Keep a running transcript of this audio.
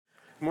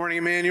Morning,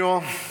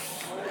 Emmanuel.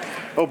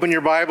 Open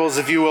your Bibles,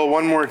 if you will,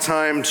 one more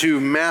time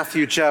to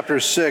Matthew chapter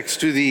 6,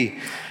 to the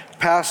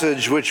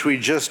passage which we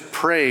just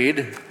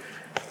prayed.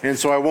 And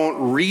so I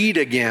won't read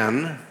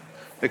again,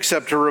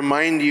 except to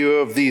remind you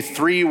of the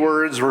three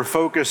words we're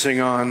focusing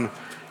on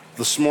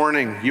this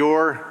morning.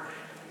 Your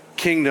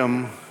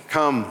kingdom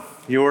come.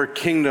 Your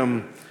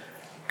kingdom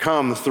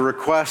come. It's the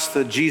request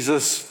that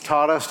Jesus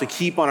taught us to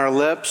keep on our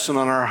lips and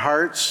on our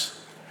hearts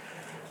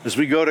as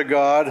we go to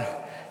God.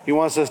 He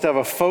wants us to have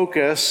a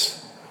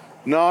focus,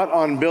 not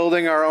on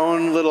building our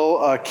own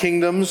little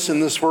kingdoms in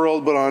this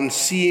world, but on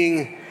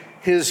seeing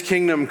His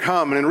kingdom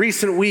come. And in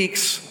recent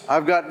weeks,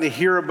 I've gotten to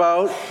hear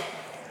about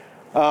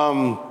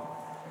an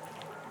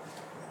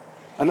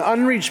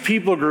unreached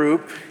people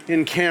group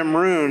in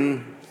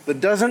Cameroon that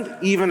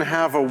doesn't even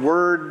have a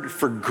word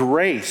for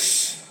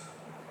grace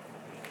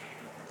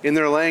in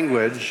their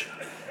language,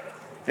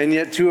 and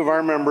yet two of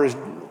our members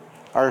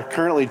are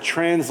currently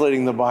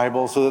translating the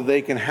Bible so that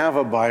they can have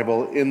a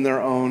Bible in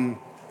their own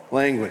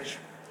language.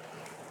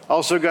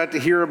 Also got to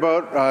hear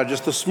about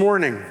just this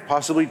morning,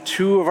 possibly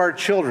two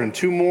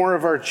more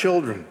of our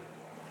children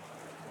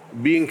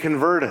being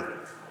converted,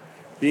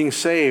 being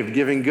saved,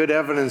 giving good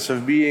evidence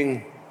of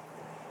being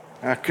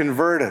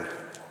converted.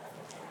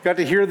 Got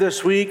to hear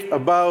this week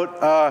about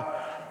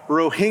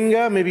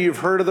Rohingya. Maybe you've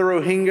heard of the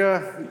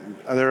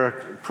Rohingya. They're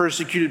a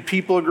persecuted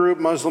people group,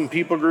 Muslim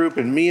people group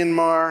in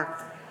Myanmar.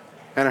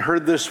 And I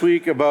heard this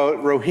week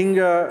about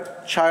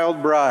Rohingya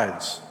child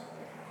brides.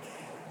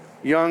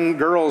 Young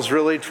girls,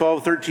 really,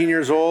 12, 13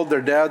 years old. Their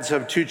dads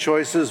have two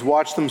choices: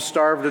 watch them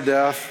starve to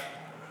death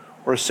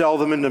or sell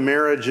them into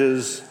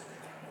marriages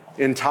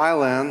in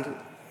Thailand.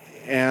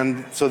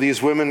 And so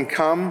these women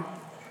come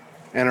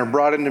and are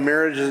brought into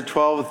marriages at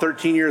 12 and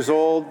 13 years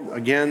old.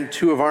 Again,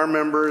 two of our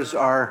members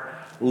are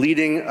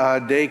leading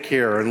a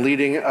daycare and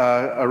leading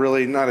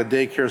really not a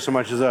daycare so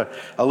much as a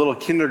little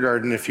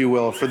kindergarten, if you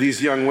will, for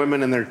these young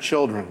women and their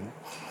children,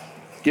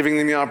 giving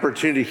them the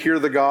opportunity to hear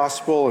the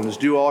gospel and just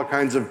do all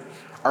kinds of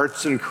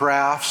arts and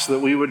crafts that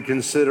we would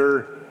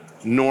consider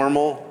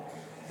normal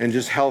and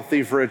just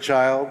healthy for a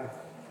child.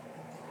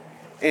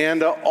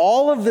 And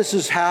all of this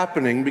is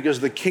happening because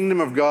the kingdom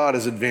of God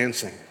is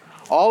advancing.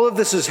 All of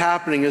this is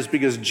happening is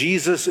because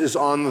Jesus is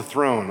on the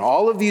throne.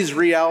 All of these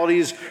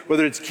realities,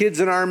 whether it's kids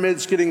in our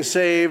midst getting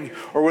saved,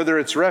 or whether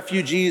it's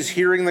refugees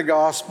hearing the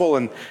gospel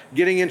and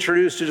getting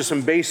introduced to just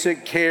some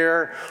basic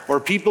care, or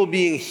people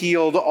being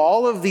healed,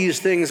 all of these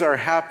things are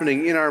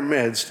happening in our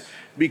midst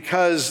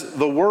because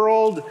the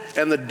world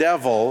and the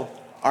devil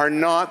are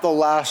not the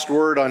last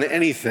word on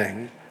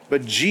anything,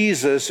 but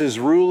Jesus is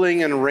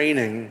ruling and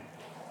reigning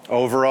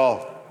over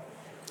all.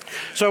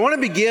 So I want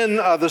to begin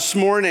this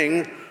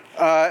morning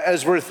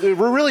as we're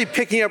really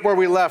picking up where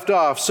we left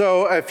off.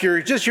 So if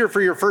you're just here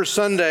for your first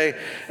Sunday,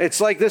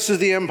 it's like this is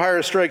The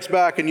Empire Strikes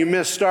Back and you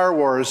missed Star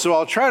Wars. So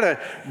I'll try to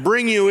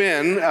bring you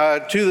in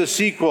to the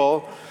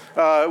sequel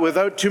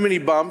without too many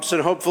bumps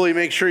and hopefully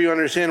make sure you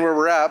understand where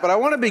we're at. But I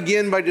want to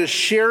begin by just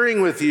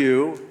sharing with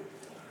you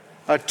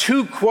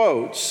two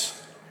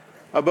quotes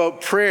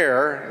about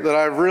prayer that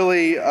I've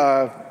really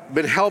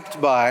been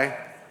helped by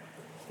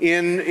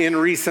in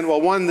recent,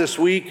 one this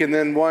week and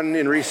then one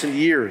in recent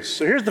years.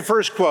 So here's the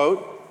first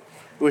quote.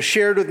 It was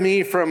shared with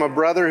me from a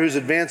brother who's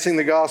advancing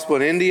the gospel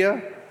in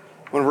India,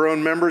 one of our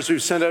own members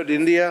we've sent out to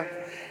India,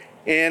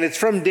 and it's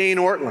from Dane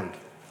Ortland.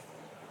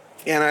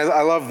 And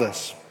I love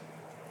this.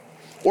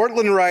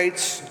 Ortland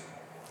writes,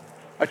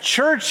 "A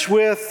church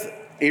with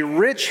a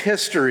rich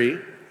history,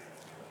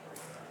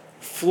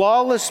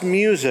 flawless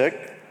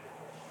music,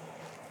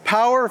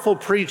 powerful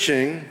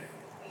preaching,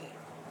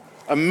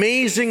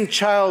 amazing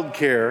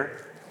childcare,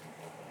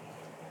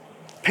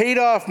 paid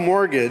off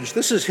mortgage."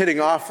 This is hitting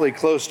awfully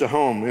close to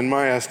home in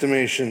my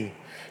estimation,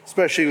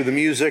 especially with the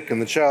music and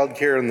the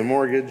childcare and the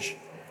mortgage,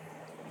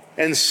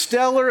 "and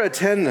stellar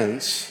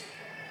attendance,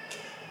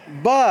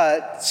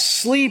 but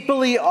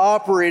sleepily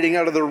operating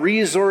out of the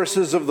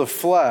resources of the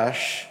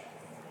flesh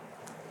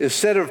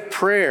instead of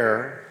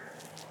prayer,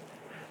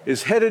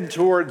 is headed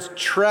towards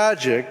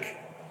tragic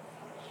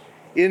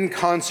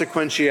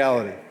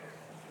inconsequentiality."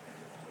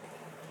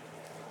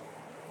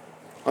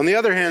 On the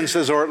other hand,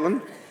 says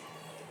Ortland,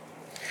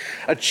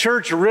 "A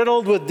church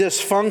riddled with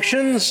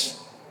dysfunctions,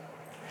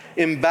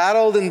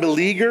 embattled and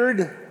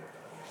beleaguered,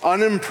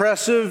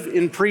 unimpressive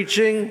in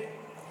preaching,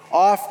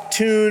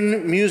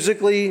 off-tune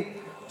musically,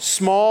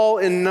 small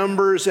in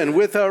numbers and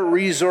without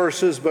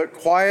resources, but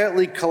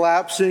quietly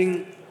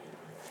collapsing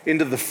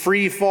into the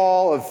free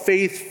fall of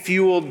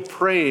faith-fueled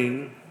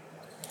praying,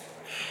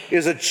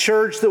 is a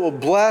church that will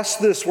bless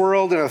this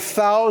world in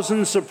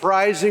 1,000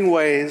 surprising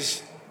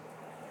ways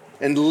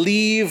and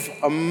leave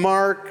a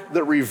mark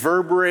that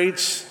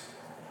reverberates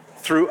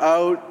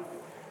throughout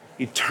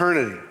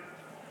eternity."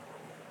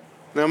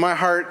 Now, my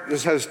heart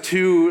just has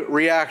two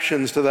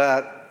reactions to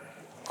that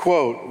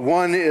quote.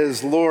 One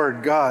is,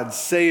 Lord God,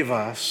 save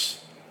us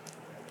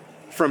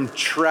from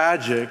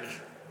tragic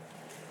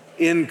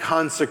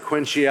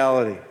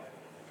inconsequentiality.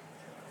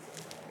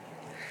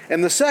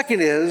 And the second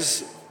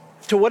is,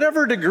 to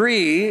whatever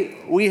degree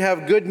we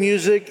have good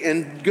music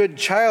and good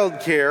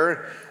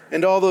childcare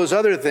and all those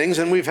other things,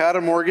 and we've had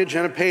a mortgage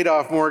and a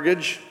paid-off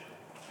mortgage,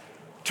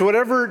 to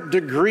whatever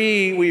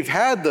degree we've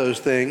had those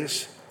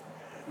things,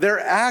 they're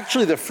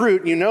actually the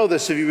fruit, and you know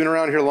this if you've been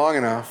around here long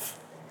enough,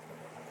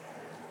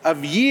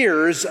 of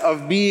years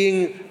of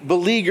being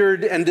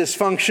beleaguered and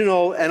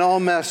dysfunctional and all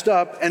messed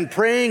up and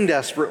praying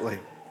desperately.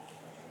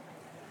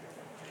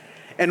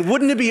 And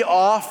wouldn't it be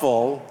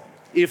awful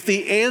if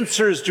the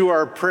answers to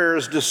our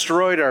prayers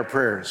destroyed our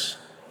prayers?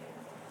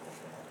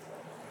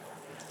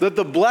 That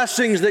the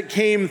blessings that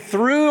came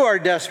through our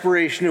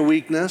desperation and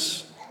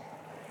weakness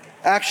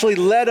actually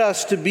led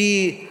us to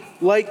be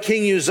like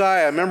King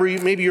Uzziah.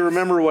 Maybe you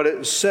remember what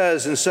it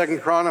says in 2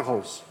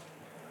 Chronicles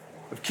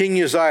of King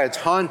Uzziah. It's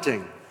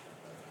haunting.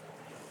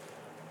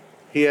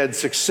 He had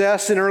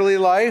success in early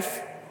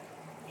life,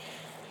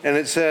 and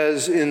it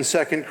says in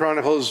 2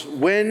 Chronicles,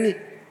 when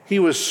he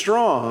was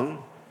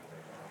strong,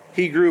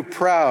 he grew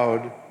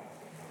proud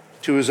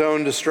to his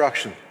own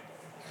destruction.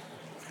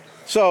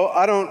 So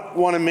I don't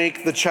want to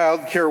make the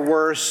child care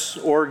worse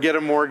or get a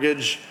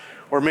mortgage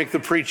or make the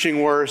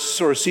preaching worse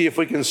or see if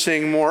we can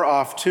sing more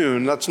off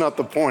tune. That's not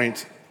the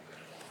point.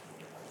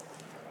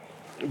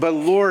 But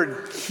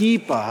Lord,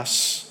 keep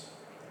us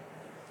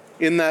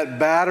in that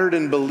battered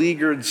and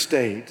beleaguered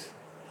state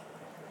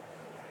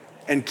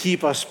and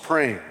keep us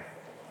praying.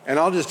 And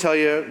I'll just tell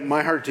you,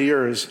 my heart to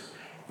yours,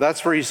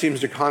 that's where he seems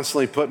to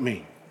constantly put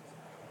me.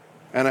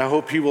 And I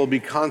hope he will be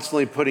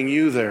constantly putting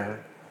you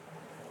there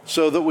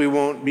so that we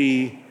won't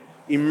be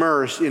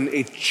immersed in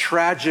a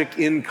tragic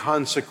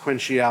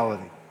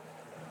inconsequentiality.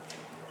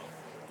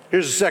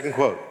 Here's the second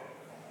quote.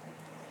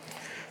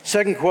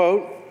 Second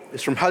quote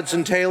is from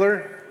Hudson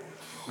Taylor,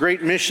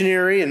 great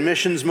missionary and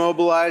missions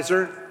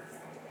mobilizer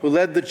who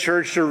led the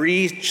church to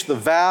reach the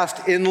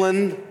vast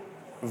inland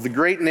of the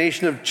great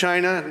nation of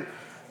China.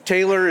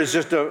 Taylor is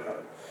just an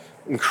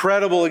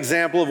incredible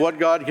example of what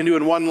God can do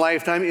in one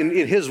lifetime.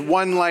 In his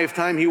one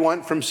lifetime, he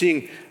went from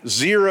seeing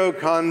 0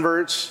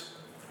 converts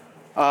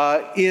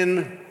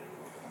in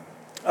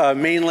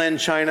mainland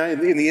China,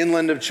 in the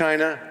inland of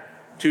China,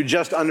 to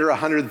just under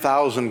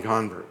 100,000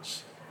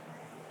 converts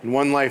in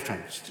one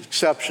lifetime. It's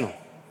exceptional.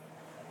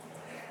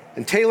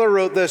 And Taylor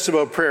wrote this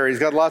about prayer. He's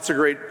got lots of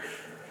great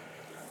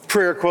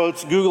prayer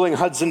quotes. Googling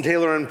Hudson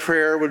Taylor and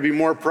prayer would be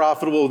more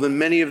profitable than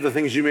many of the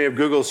things you may have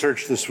Google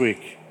searched this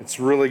week. It's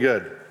really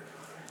good.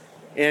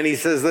 And he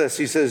says this,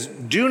 he says,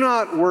 do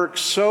not work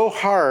so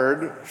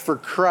hard for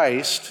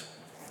Christ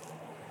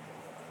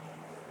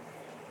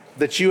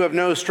that you have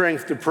no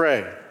strength to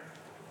pray.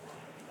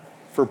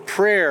 For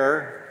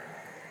prayer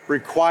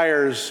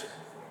requires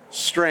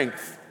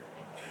strength.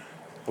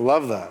 I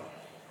love that.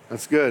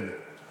 That's good.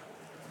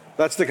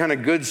 That's the kind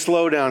of good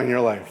slowdown in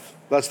your life.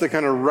 That's the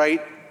kind of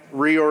right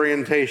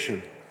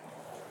reorientation.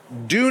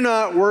 Do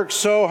not work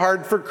so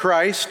hard for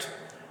Christ,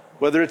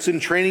 whether it's in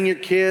training your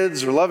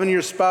kids or loving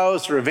your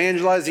spouse or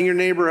evangelizing your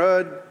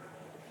neighborhood.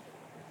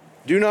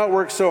 Do not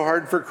work so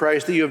hard for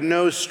Christ that you have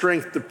no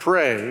strength to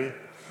pray,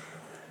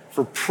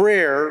 for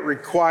prayer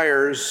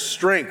requires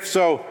strength.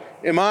 So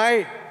am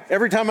I,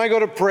 every time I go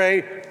to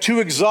pray, too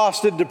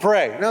exhausted to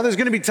pray? Now, there's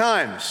going to be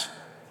times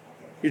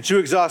you're too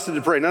exhausted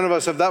to pray. None of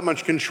us have that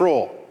much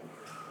control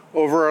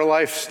over our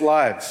lives.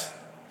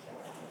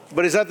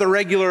 But is that the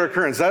regular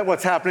occurrence? Is that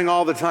what's happening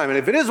all the time? And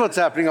if it is what's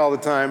happening all the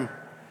time,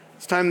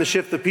 it's time to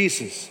shift the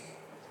pieces.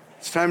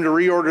 It's time to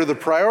reorder the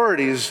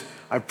priorities.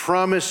 I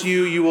promise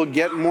you, you will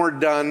get more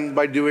done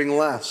by doing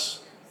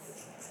less,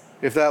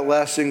 if that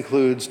less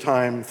includes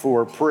time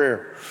for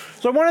prayer.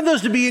 So I wanted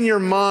those to be in your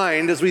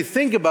mind as we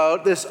think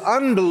about this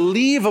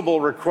unbelievable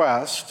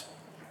request,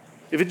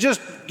 if it's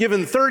just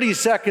given 30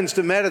 seconds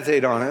to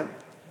meditate on it,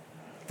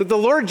 that the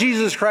Lord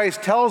Jesus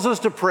Christ tells us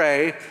to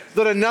pray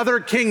that another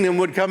kingdom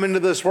would come into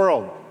this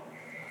world.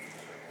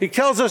 He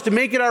tells us to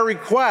make it our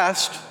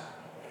request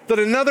that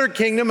another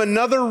kingdom,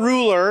 another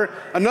ruler,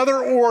 another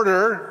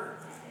order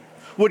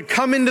would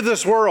come into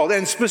this world,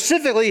 and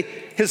specifically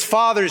his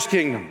Father's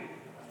kingdom.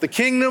 The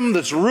kingdom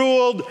that's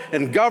ruled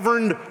and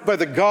governed by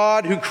the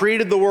God who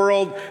created the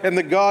world and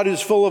the God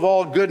who's full of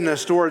all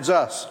goodness towards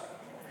us.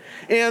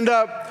 And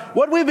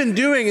what we've been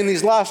doing in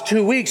these last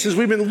 2 weeks is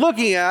we've been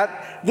looking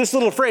at this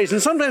little phrase.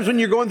 And sometimes when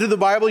you're going through the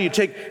Bible, you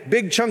take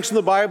big chunks of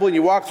the Bible and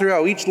you walk through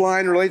how each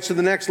line relates to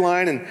the next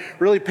line and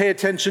really pay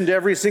attention to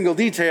every single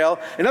detail.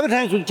 And other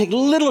times we take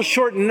little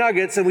short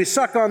nuggets and we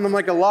suck on them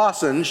like a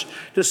lozenge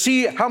to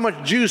see how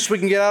much juice we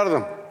can get out of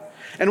them.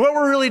 And what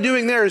we're really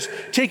doing there is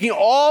taking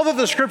all that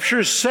the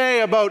scriptures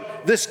say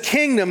about this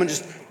kingdom and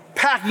just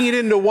packing it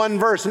into one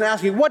verse and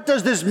asking, what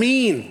does this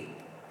mean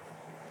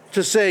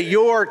to say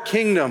your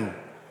kingdom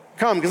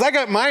come? Because I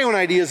got my own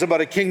ideas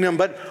about a kingdom,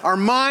 but are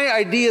my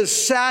ideas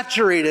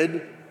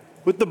saturated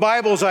with the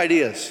Bible's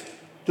ideas?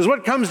 Does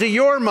what comes to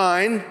your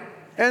mind,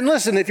 and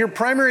listen, if your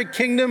primary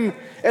kingdom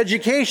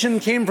education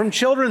came from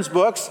children's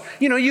books,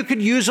 you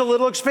could use a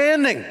little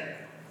expanding.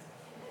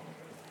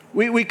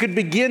 We could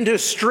begin to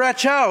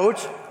stretch out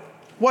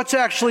what's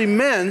actually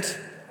meant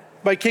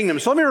by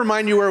kingdom. So let me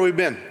remind you where we've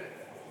been.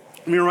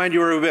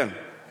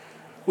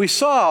 we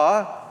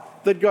saw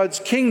that God's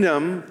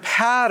kingdom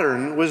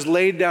pattern was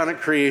laid down at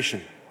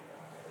creation.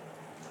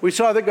 We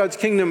saw that God's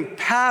kingdom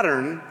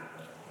pattern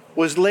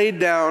was laid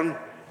down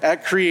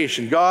at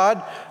creation.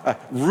 God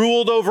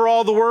ruled over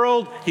all the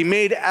world. He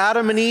made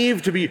Adam and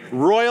Eve to be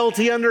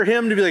royalty under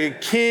him, to be like a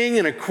king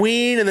and a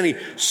queen. And then he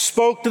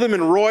spoke to them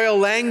in royal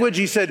language.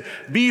 He said,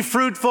 be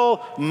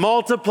fruitful,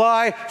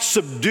 multiply,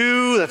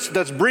 subdue.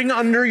 That's bring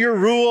under your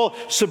rule,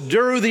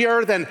 subdue the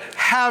earth, and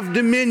have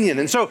dominion.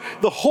 And so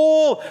the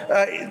whole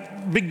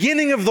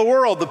beginning of the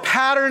world, the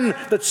pattern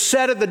that's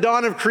set at the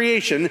dawn of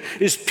creation,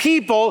 is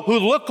people who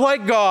look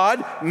like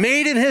God,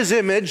 made in his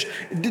image,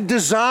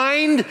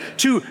 designed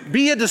to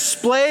be a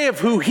display of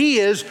who he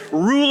is,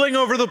 ruling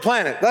over the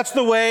planet. That's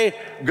the way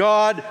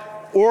God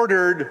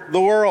ordered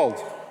the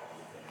world.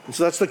 And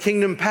so that's the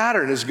kingdom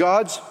pattern, is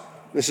God's,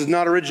 this is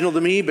not original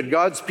to me, but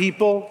God's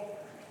people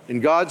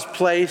in God's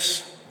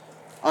place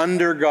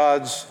under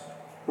God's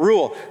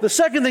rule. The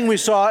second thing we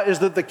saw is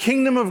that the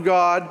kingdom of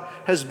God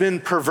has been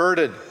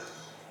perverted.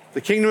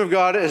 The kingdom of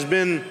God has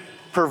been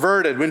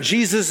perverted. When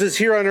Jesus is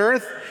here on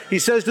earth, he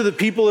says to the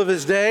people of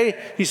his day,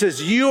 he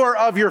says, you are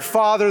of your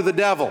father, the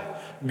devil.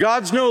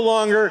 God's no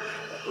longer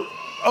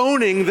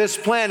owning this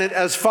planet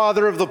as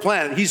father of the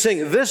planet. He's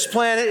saying this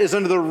planet is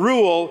under the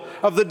rule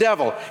of the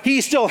devil. He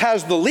still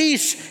has the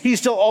lease. He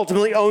still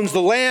ultimately owns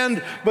the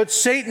land, but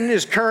Satan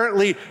is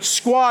currently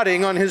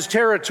squatting on his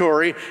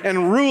territory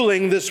and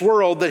ruling this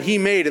world that he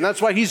made. And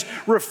that's why he's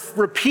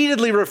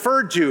repeatedly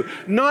referred to,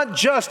 not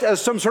just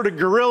as some sort of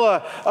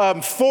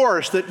guerrilla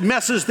force that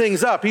messes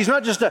things up. He's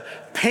not just a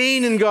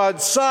pain in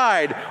God's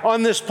side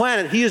on this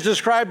planet. He is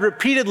described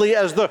repeatedly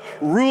as the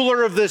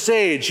ruler of this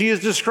age. He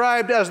is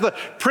described as the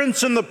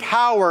prince and the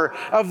power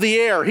of the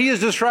air. He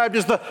is described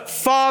as the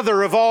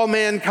father of all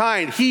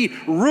mankind. He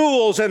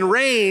rules and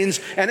reigns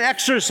and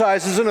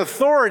exercises an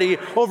authority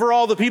over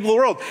all the people of the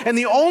world. And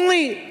the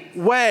only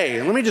way,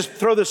 and let me just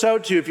throw this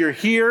out to you, if you're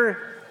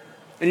here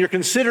and you're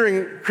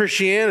considering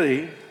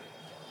Christianity,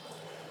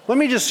 let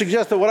me just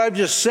suggest that what I've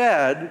just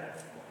said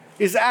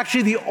is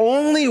actually the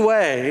only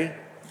way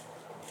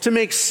to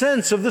make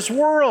sense of this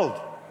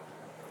world.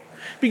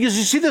 Because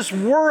you see, this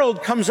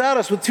world comes at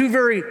us with two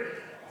very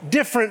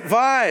different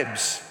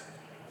vibes,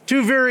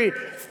 two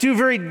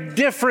very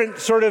different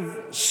sort of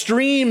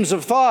streams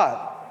of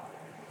thought.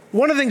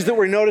 One of the things that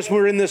we notice when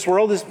we're in this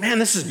world is, man,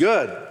 this is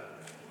good.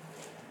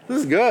 This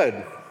is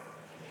good.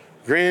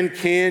 Grand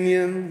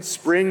Canyon,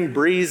 spring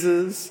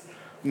breezes,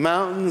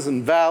 mountains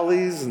and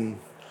valleys, and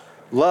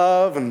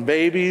love and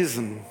babies,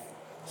 and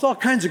there's all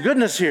kinds of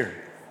goodness here.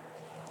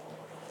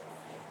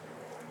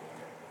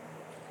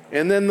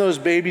 And then those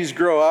babies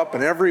grow up,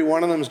 and every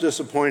one of them is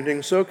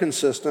disappointing, so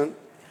consistent.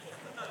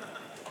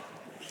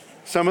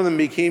 Some of them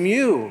became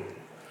you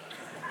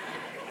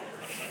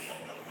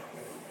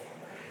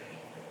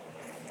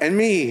and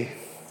me.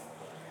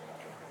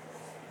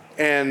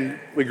 And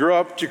we grow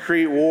up to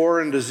create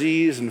war and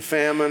disease and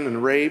famine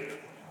and rape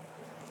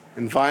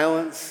and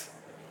violence.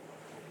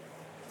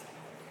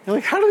 You're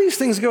like, how do these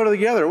things go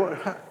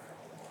together?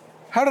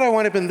 How did I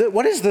wind up in this?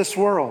 What is this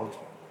world?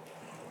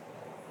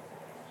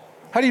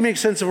 How do you make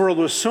sense of a world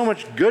with so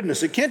much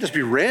goodness? It can't just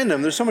be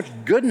random. There's so much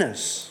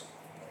goodness.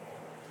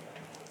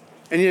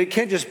 And yet it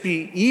can't just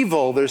be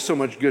evil. There's so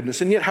much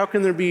goodness. And yet how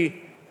can there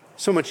be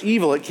so much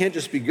evil? It can't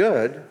just be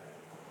good.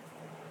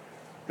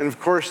 And of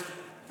course,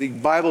 the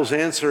Bible's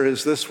answer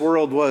is this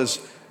world was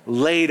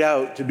laid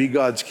out to be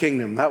God's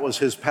kingdom. That was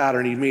his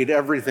pattern. He made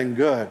everything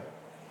good.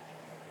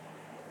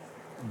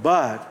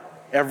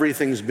 But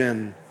everything's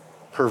been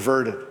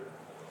perverted.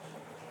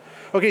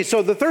 Okay,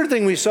 so the third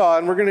thing we saw,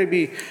 and we're going to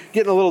be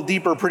getting a little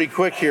deeper pretty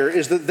quick here,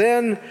 is that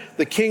then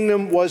the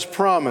kingdom was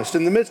promised.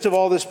 In the midst of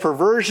all this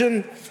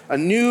perversion, a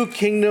new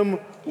kingdom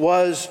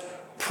was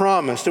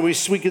promised. And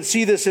we could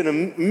see this in a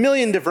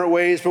million different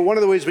ways, but one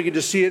of the ways we could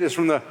just see it is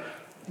from the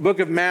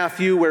book of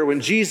Matthew, where when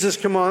Jesus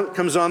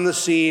comes on the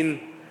scene,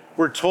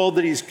 we're told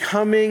that he's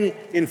coming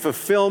in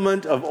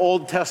fulfillment of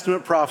Old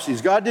Testament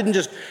prophecies. God didn't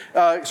just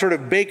sort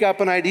of bake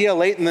up an idea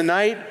late in the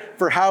night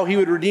for how he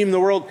would redeem the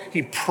world.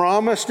 He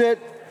promised it,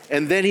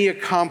 and then he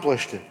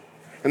accomplished it.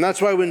 And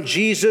that's why when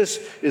Jesus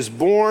is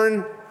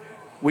born,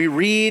 we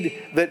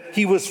read that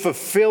he was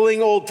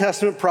fulfilling Old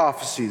Testament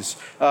prophecies.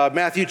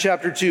 Matthew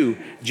chapter 2,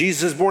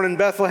 Jesus is born in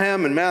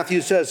Bethlehem, and Matthew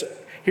says,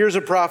 here's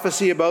a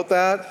prophecy about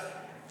that.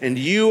 And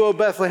you, O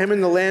Bethlehem,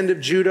 in the land of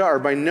Judah, are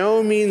by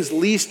no means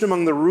least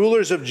among the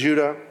rulers of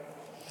Judah,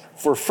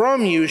 for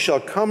from you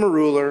shall come a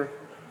ruler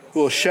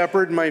who will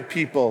shepherd my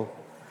people,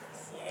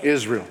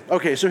 Israel.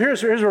 Okay, so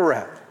here's where we're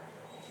at.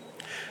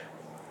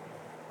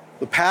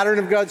 The pattern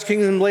of God's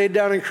kingdom laid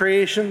down in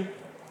creation,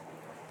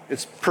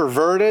 it's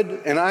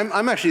perverted. And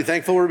I'm actually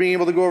thankful we're being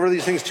able to go over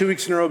these things 2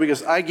 weeks in a row,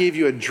 because I gave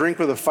you a drink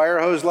with a fire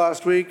hose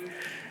last week.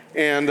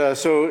 And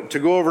so to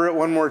go over it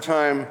one more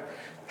time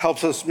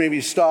helps us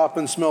maybe stop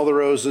and smell the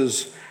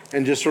roses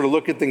and just sort of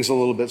look at things a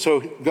little bit. So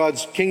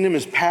God's kingdom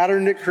is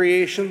patterned at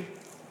creation,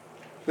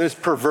 then it's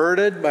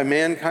perverted by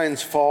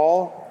mankind's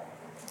fall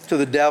to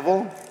the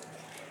devil.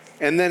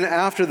 And then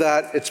after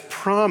that, it's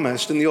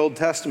promised in the Old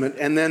Testament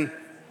and then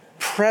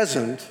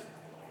present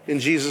in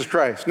Jesus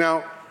Christ.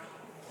 Now,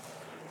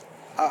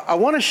 I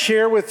want to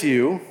share with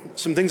you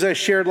some things I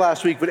shared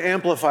last week, but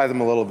amplify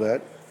them a little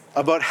bit,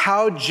 about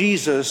how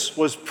Jesus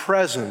was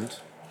present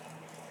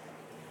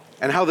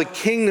and how the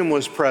kingdom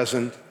was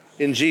present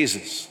in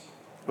Jesus.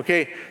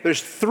 Okay,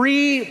 there's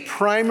three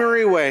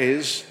primary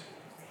ways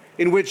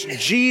in which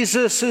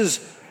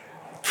Jesus'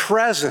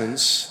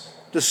 presence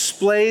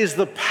displays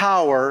the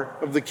power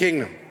of the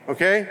kingdom.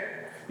 Okay?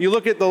 You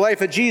look at the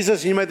life of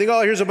Jesus and you might think,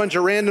 oh, here's a bunch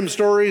of random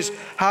stories.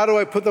 How do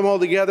I put them all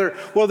together?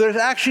 Well, there's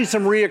actually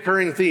some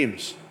reoccurring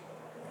themes.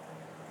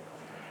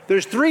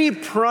 There's three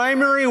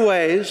primary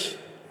ways,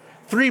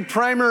 three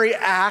primary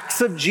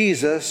acts of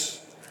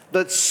Jesus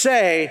that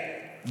say,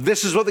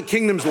 this is what the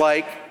kingdom's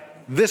like,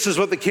 this is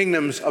what the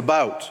kingdom's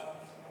about.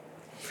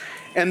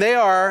 And they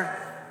are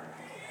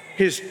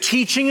his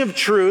teaching of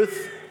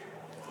truth,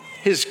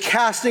 his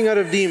casting out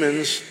of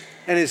demons,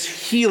 and his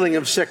healing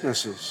of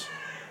sicknesses.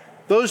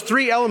 Those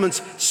three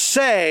elements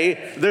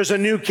say there's a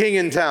new king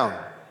in town.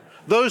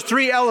 Those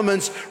three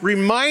elements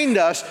remind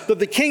us that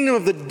the kingdom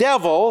of the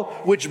devil,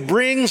 which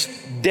brings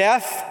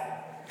death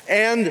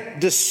and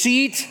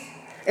deceit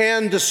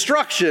and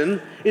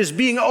destruction, is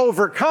being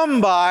overcome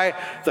by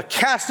the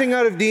casting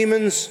out of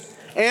demons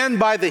and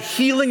by the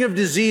healing of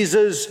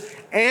diseases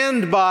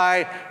and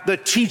by the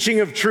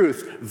teaching of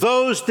truth.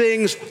 Those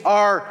things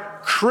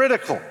are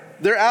critical.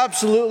 They're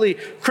absolutely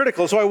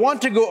critical. So I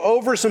want to go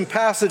over some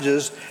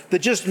passages that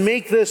just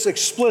make this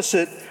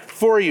explicit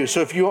for you. So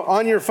if you're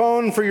on your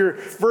phone for your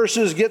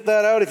verses, get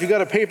that out. If you've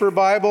got a paper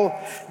Bible,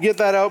 get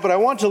that out. But I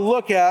want to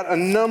look at a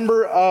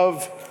number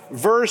of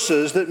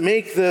verses that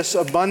make this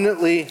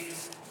abundantly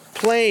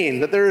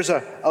plain, that there is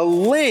a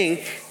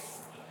link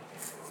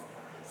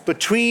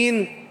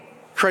between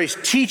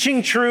Christ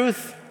teaching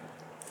truth,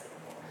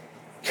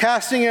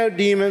 casting out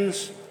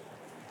demons,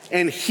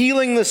 and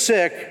healing the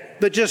sick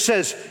that just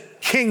says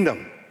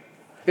kingdom.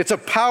 It's a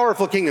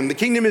powerful kingdom. The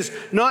kingdom is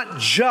not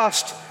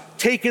just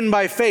taken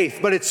by faith,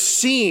 but it's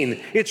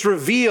seen, it's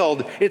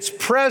revealed, it's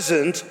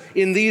present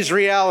in these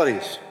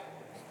realities.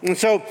 And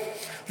so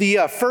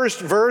the first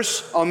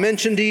verse I'll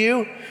mention to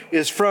you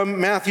is from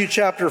Matthew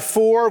chapter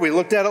 4. We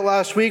looked at it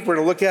last week. We're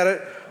going to look at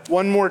it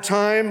one more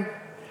time.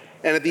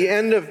 And at the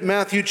end of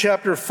Matthew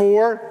chapter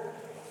 4,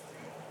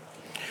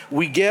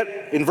 we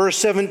get in verse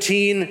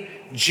 17,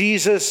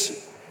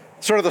 Jesus,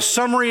 sort of the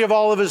summary of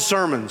all of his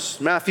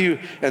sermons. Matthew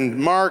and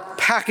Mark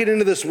pack it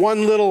into this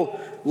one little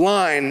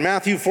line.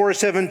 Matthew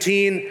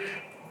 4:17,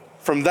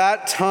 from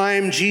that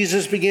time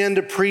Jesus began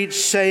to preach,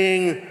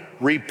 saying,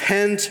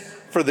 repent,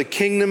 for the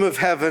kingdom of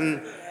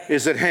heaven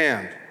is at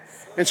hand.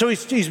 And so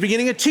he's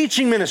beginning a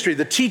teaching ministry.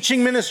 The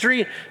teaching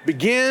ministry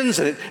begins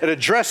and it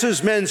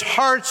addresses men's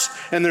hearts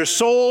and their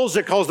souls.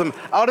 It calls them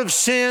out of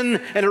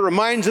sin, and it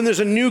reminds them there's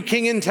a new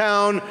king in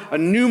town, a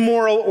new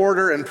moral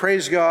order, and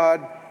praise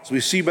God, as we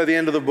see by the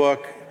end of the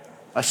book,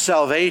 a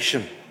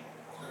salvation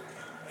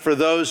for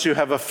those who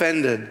have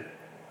offended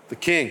the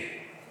king.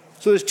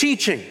 So there's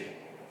teaching.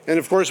 And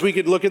of course, we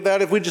could look at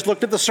that if we just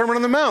looked at the Sermon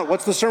on the Mount.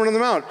 What's the Sermon on the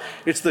Mount?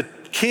 It's the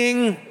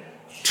king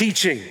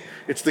teaching.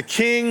 It's the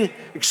king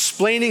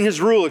explaining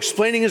his rule,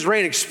 explaining his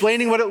reign,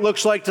 explaining what it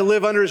looks like to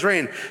live under his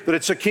reign. That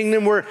it's a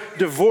kingdom where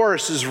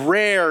divorce is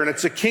rare, and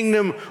it's a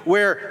kingdom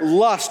where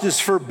lust is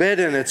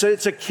forbidden.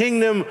 It's a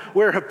kingdom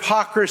where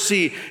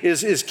hypocrisy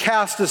is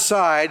cast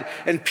aside,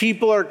 and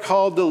people are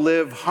called to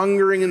live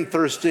hungering and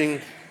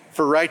thirsting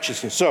for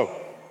righteousness. So,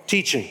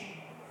 teaching.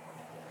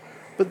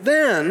 But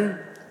then,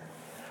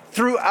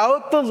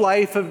 throughout the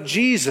life of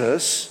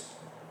Jesus,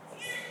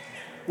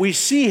 we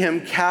see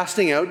him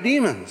casting out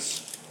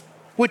demons,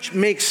 which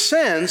makes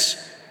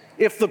sense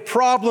if the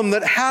problem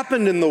that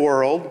happened in the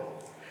world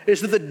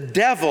is that the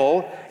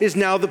devil is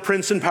now the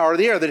prince and power of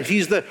the air, that if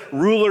he's the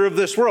ruler of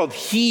this world,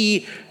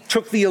 he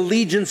took the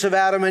allegiance of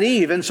Adam and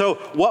Eve. And so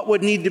what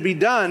would need to be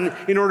done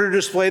in order to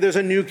display there's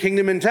a new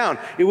kingdom in town?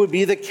 It would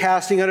be the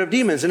casting out of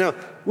demons. And now,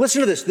 listen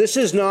to this. This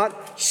is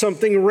not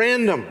something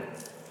random.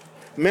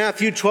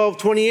 Matthew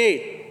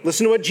 12:28.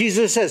 Listen to what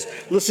Jesus says.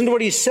 Listen to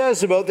what he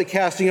says about the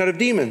casting out of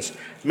demons.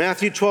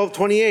 Matthew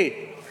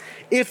 12:28.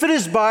 If it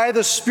is by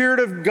the Spirit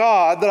of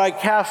God that I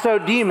cast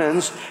out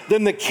demons,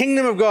 then the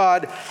kingdom of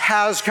God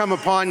has come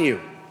upon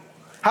you.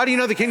 How do you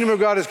know the kingdom of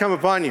God has come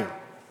upon you?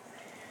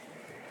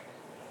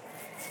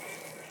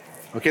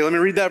 Okay, let me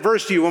read that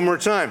verse to you one more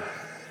time.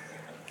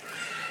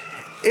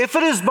 If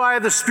it is by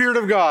the Spirit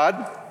of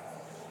God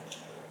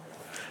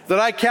that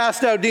I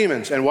cast out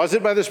demons, and was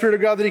it by the Spirit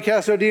of God that he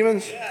cast out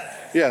demons?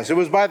 Yes, it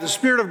was by the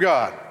Spirit of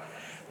God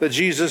that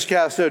Jesus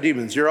cast out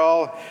demons. You're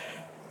all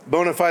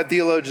bona fide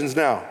theologians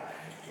now.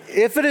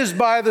 If it is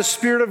by the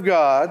Spirit of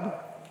God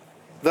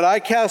that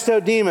I cast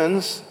out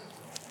demons,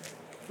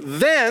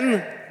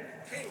 then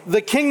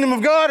the kingdom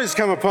of God has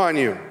come upon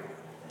you.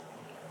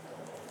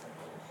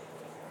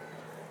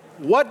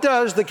 What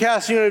does the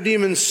casting out of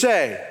demons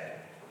say?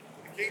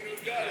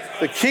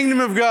 The kingdom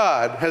of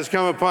God has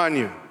come upon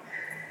you.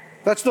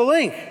 That's the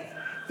link.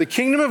 The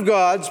kingdom of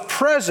God's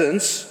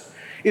presence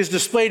is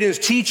displayed in his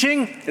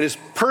teaching, in his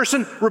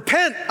person.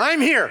 Repent, I'm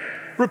here.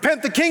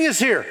 Repent, the king is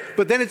here.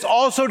 But then it's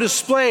also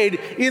displayed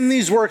in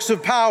these works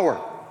of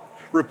power.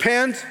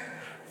 Repent,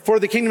 for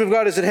the kingdom of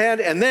God is at hand.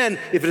 And then,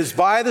 if it is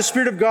by the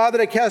Spirit of God that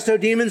I cast out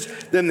demons,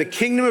 then the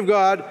kingdom of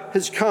God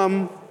has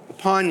come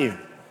upon you.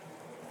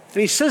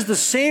 And he says the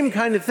same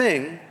kind of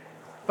thing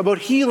about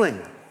healing.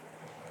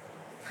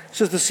 He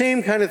says the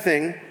same kind of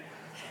thing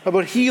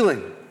about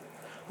healing.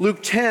 Luke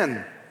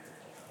 10,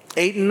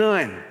 8 and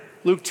 9.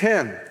 Luke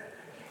 10,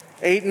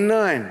 8 and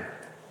 9.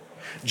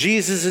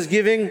 Jesus is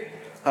giving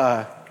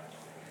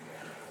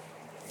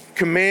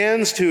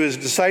commands to his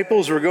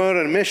disciples who are going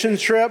on a mission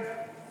trip.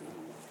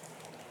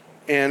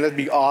 And that'd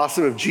be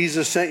awesome if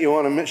Jesus sent you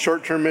on a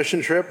short-term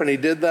mission trip, and he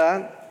did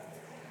that.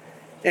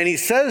 And he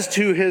says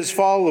to his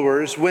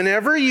followers,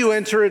 whenever you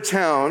enter a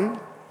town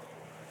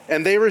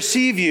and they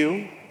receive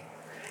you,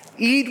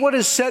 eat what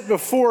is set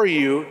before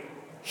you,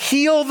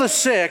 heal the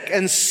sick,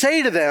 and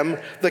say to them,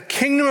 the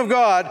kingdom of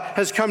God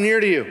has come near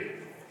to you.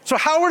 So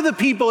how are the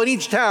people in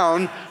each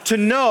town to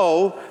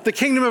know the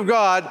kingdom of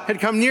God had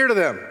come near to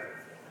them?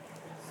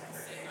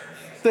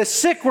 The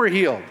sick were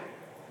healed.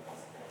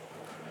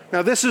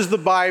 Now this is the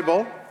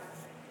Bible.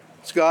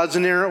 It's God's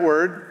inerrant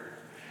word.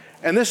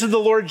 And this is the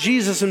Lord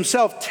Jesus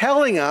himself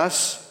telling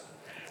us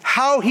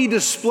how he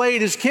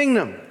displayed his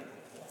kingdom.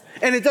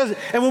 And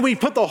when we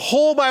put the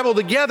whole Bible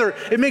together,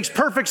 it makes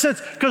perfect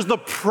sense, because the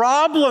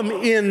problem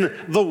in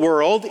the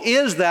world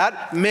is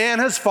that man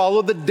has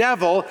followed the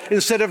devil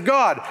instead of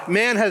God.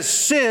 Man has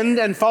sinned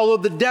and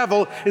followed the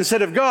devil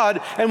instead of God.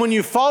 And when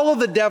you follow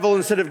the devil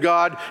instead of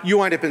God, you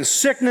wind up in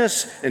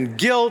sickness and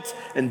guilt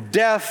and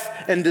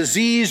death and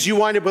disease. You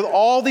wind up with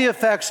all the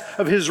effects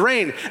of his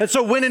reign. And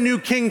so when a new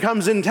king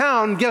comes in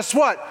town, guess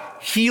what?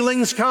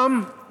 Healings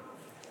come.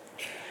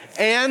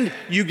 And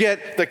you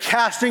get the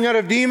casting out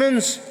of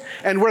demons.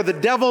 And where the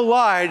devil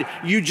lied,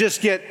 you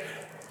just get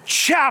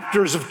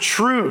chapters of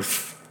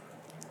truth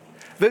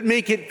that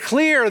make it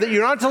clear that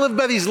you're not to live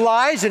by these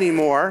lies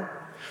anymore,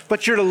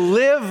 but you're to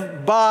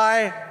live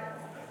by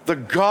the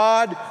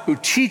God who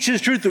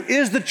teaches truth, who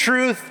is the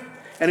truth,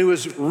 and who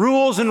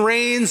rules and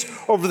reigns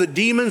over the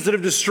demons that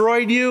have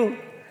destroyed you,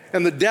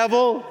 and the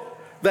devil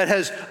that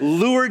has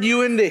lured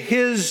you into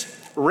his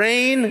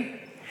reign.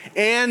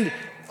 And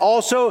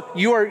also,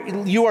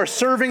 you are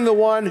serving the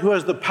one who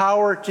has the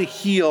power to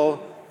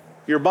heal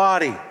your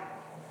body.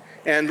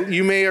 And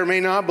you may or may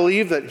not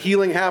believe that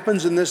healing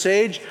happens in this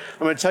age.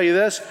 I'm going to tell you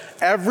this: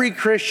 every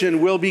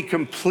Christian will be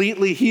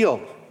completely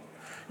healed.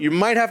 You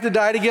might have to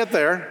die to get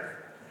there,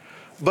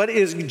 but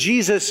is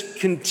Jesus'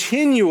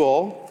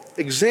 continual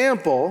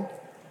example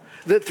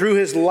that through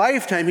his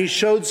lifetime he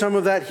showed some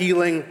of that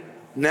healing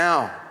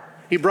now.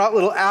 He brought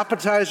little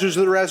appetizers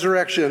of the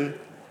resurrection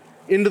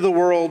into the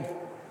world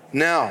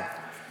now.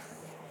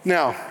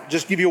 Now,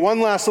 just give you one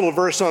last little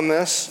verse on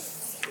this,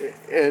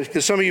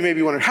 because some of you may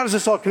be wondering, how does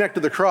this all connect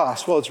to the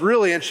cross? Well, it's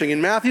really interesting.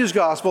 In Matthew's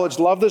gospel, I just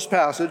love this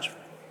passage.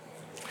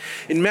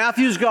 In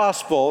Matthew's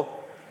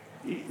gospel,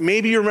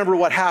 maybe you remember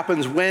what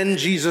happens when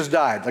Jesus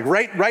died. Like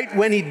right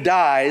when he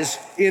dies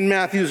in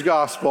Matthew's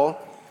gospel,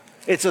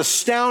 it's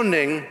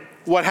astounding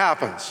what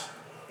happens.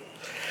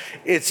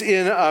 It's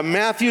in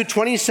Matthew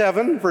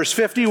 27, verse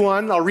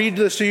 51. I'll read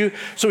this to you.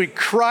 So he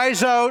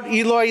cries out,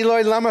 Eloi,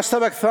 Eloi, lama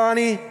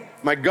sabachthani,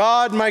 my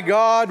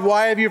God,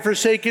 why have you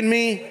forsaken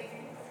me?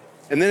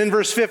 And then in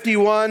verse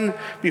 51,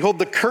 behold,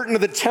 the curtain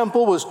of the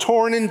temple was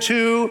torn in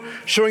two,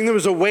 showing there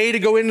was a way to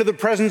go into the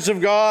presence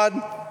of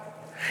God.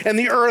 And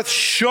the earth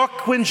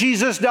shook when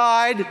Jesus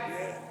died,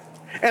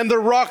 and the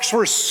rocks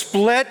were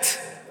split,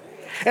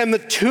 and the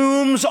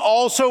tombs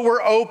also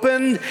were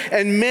opened,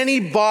 and many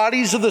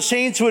bodies of the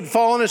saints who had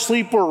fallen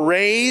asleep were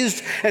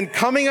raised. And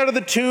coming out of the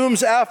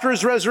tombs after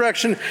his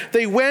resurrection,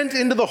 they went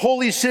into the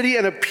holy city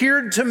and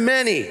appeared to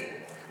many.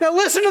 Now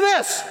listen to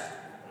this.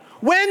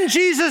 When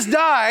Jesus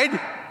died,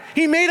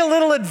 he made a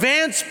little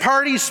advance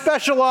party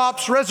special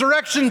ops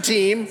resurrection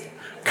team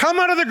come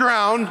out of the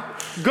ground,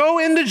 go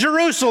into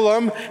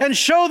Jerusalem, and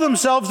show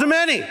themselves to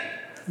many.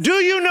 Do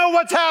you know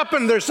what's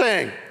happened, they're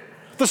saying?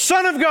 The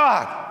Son of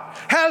God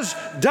has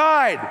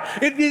died.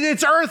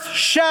 It's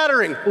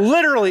earth-shattering,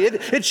 literally.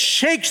 It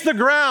shakes the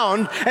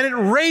ground and it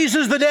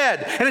raises the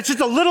dead. And it's just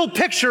a little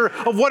picture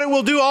of what it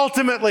will do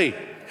ultimately.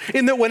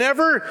 In that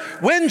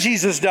when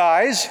Jesus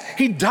dies,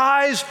 he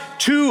dies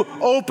to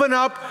open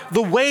up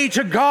the way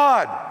to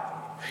God.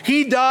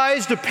 He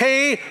dies to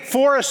pay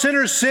for a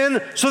sinner's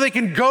sin so they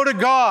can go to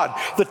God.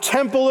 The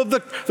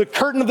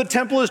curtain of the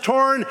temple is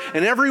torn,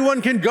 and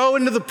everyone can go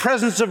into the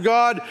presence of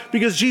God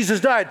because Jesus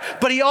died.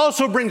 But he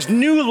also brings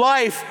new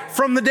life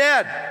from the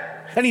dead.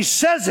 And he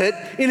says it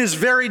in his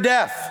very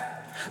death.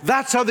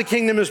 That's how the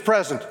kingdom is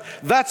present.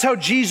 That's how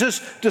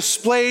Jesus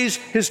displays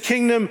his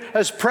kingdom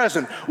as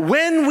present.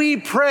 When we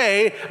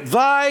pray,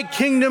 thy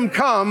kingdom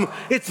come,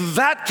 it's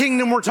that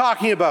kingdom we're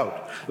talking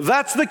about.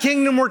 That's the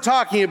kingdom we're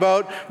talking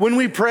about when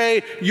we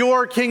pray,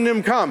 your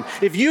kingdom come.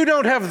 If you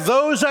don't have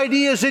those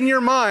ideas in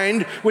your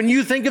mind when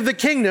you think of the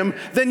kingdom,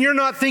 then you're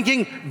not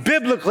thinking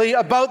biblically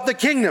about the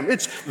kingdom.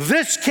 It's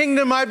this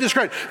kingdom I've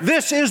described.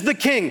 This is the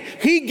king.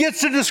 He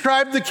gets to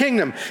describe the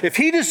kingdom. If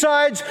he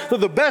decides that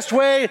the best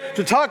way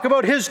to talk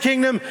about his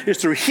kingdom is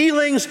through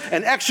healings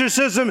and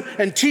exorcism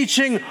and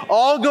teaching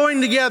all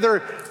going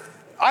together,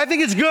 I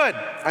think it's good.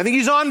 I think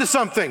he's on to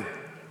something.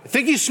 I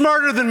think he's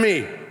smarter than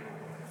me.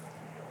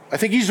 I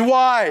think he's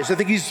wise. I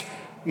think he's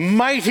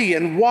mighty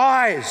and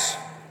wise.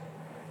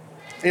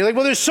 And you're like,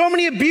 well, there's so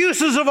many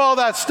abuses of all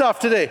that stuff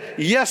today.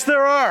 Yes,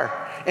 there are.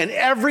 And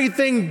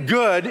everything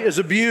good is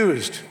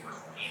abused.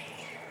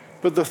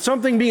 But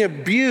something being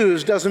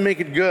abused doesn't make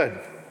it good.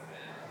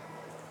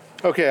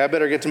 Okay, I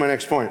better get to my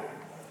next point.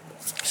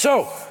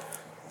 So,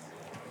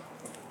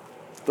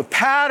 the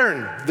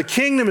pattern, the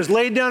kingdom is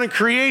laid down in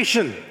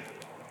creation.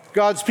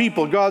 God's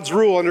people, God's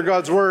rule under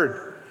God's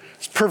word.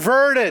 It's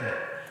perverted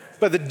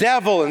by the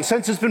devil, and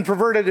since it's been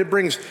perverted, it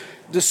brings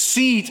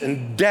deceit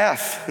and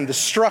death and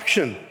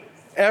destruction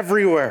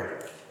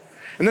everywhere.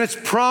 And then it's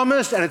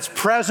promised and it's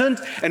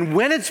present, and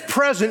when it's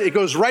present, it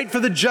goes right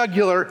for the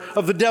jugular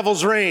of the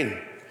devil's reign.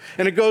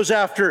 And it goes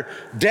after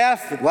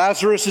death,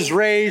 Lazarus is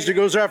raised. It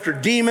goes after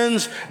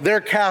demons, they're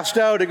cast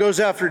out. It goes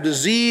after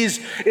disease,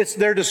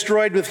 they're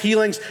destroyed with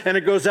healings. And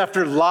it goes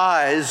after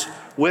lies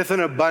with an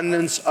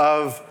abundance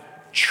of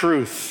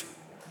truth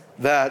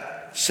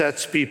that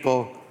sets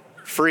people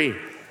free.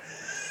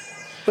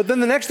 But then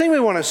the next thing we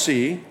want to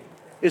see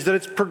is that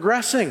it's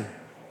progressing.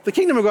 The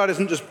kingdom of God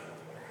isn't just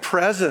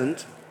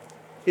present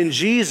in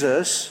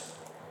Jesus,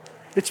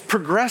 it's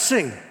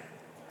progressing.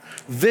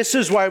 This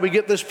is why we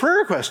get this prayer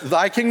request,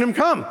 thy kingdom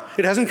come.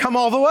 It hasn't come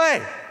all the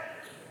way.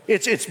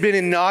 It's been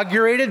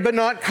inaugurated but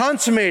not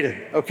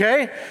consummated,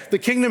 okay? The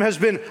kingdom has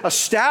been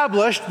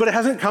established, but it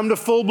hasn't come to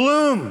full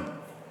bloom.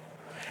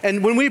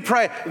 And when we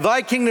pray,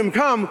 thy kingdom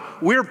come,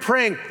 we're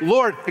praying,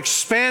 Lord,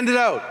 expand it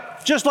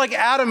out. Just like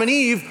Adam and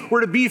Eve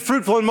were to be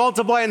fruitful and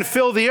multiply and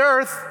fill the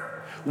earth,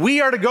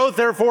 we are to go,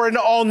 therefore, into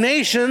all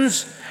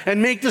nations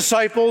and make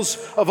disciples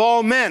of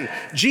all men.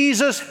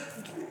 Jesus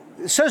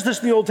says this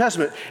in the Old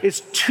Testament.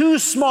 It's too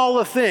small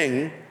a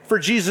thing for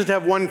Jesus to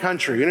have one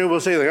country. You know, we'll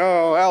say, like,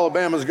 oh,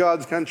 Alabama's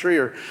God's country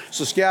or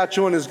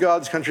Saskatchewan is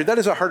God's country. That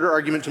is a harder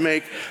argument to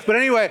make. But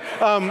anyway,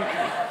 I'm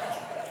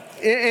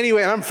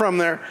from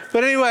there.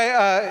 But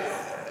anyway,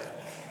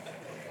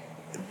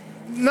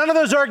 none of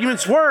those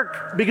arguments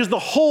work because the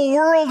whole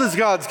world is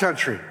God's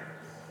country.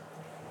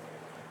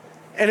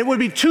 And it would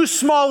be too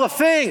small a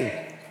thing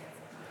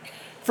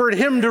for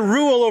him to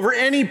rule over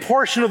any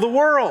portion of the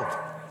world.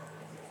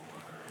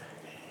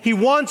 He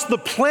wants the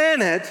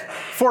planet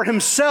for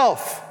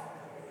himself.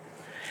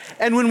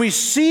 And when we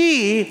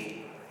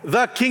see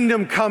the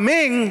kingdom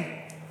coming,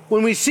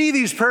 when we see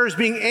these prayers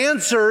being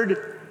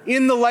answered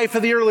in the life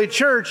of the early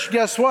church,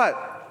 guess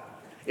what?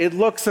 It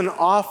looks an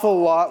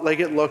awful lot like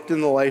it looked in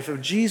the life of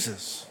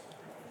Jesus.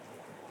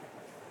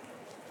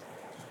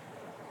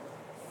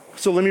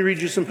 So let me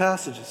read you some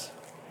passages.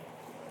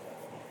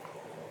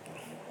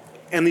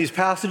 And these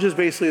passages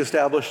basically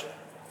establish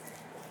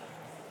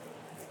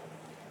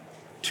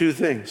two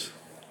things.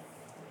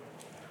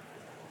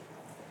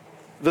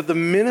 That the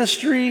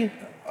ministry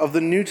of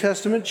the New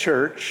Testament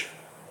church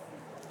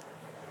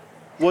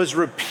was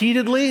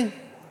repeatedly,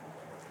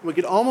 we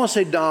could almost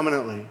say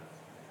dominantly,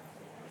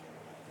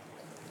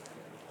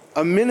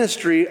 a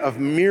ministry of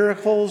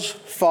miracles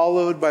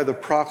followed by the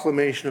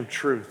proclamation of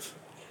truth.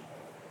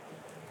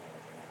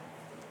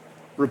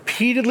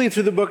 Repeatedly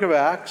through the book of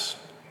Acts,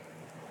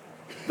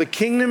 the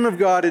kingdom of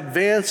God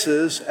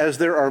advances as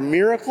there are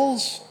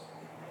miracles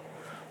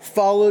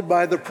followed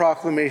by the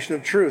proclamation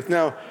of truth.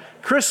 Now,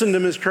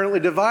 Christendom is currently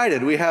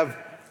divided. We have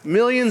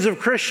millions of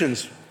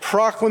Christians,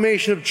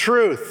 proclamation of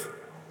truth.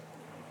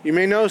 You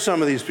may know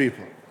some of these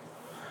people.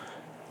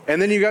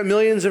 And then you've got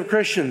millions of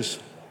Christians,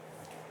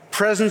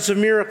 presence of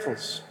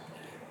miracles.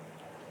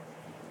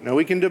 Now,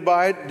 we can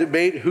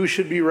debate who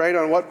should be right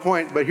on what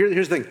point, but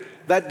here's the thing.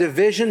 That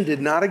division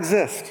did not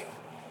exist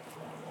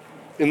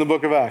in the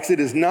book of Acts. It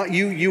is not,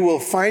 you will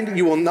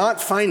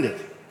not find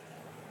it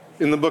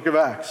in the book of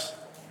Acts.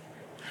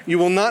 You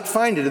will not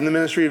find it in the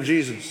ministry of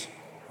Jesus.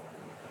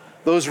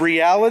 Those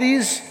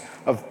realities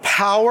of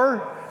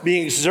power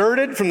being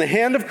exerted from the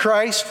hand of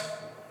Christ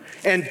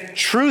and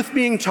truth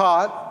being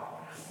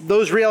taught,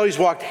 those realities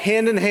walked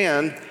hand in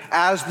hand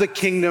as the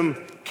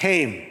kingdom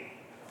came.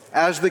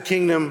 As the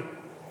kingdom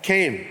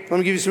came. Let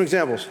me give you some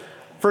examples.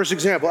 First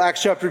example,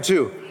 Acts chapter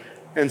 2.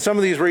 And some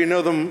of these where you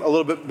know them a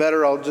little bit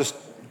better, I'll just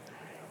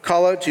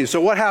call out to you.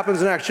 So what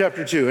happens in Acts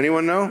chapter 2?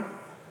 Anyone know?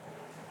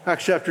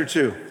 Acts chapter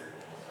 2.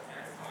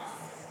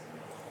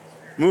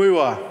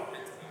 Muiwa.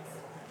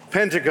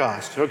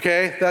 Pentecost,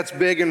 okay? That's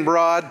big and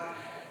broad.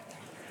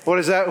 What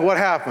is that? What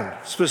happened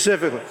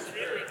specifically?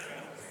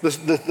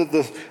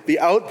 The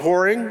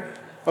outpouring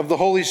of the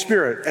Holy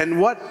Spirit. And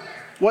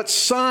what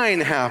sign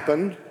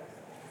happened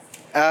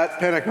at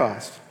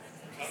Pentecost?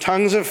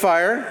 Tongues of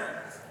fire.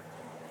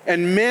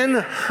 And men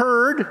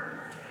heard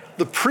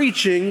the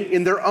preaching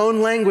in their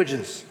own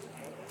languages,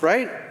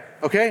 right?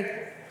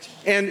 Okay?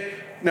 And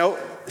now,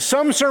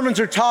 some sermons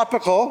are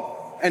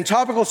topical, and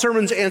topical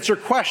sermons answer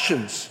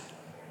questions.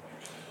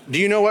 Do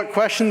you know what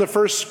question the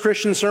first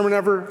Christian sermon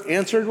ever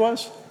answered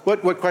was?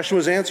 What question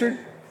was answered?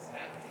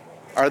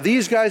 Are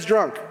these guys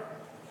drunk?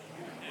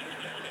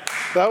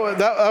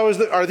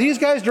 Are these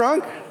guys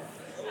drunk?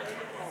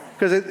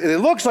 Because it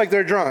looks like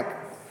they're drunk.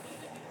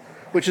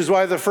 Which is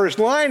why the first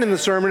line in the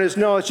sermon is,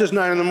 no, it's just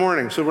 9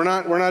 a.m, so we're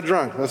not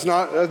drunk. That's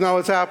not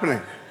what's happening.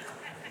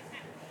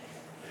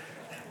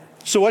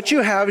 So what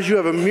you have is you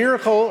have a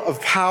miracle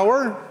of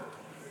power,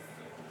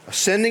 a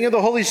sending of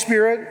the Holy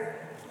Spirit,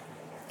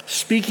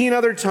 speaking in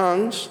other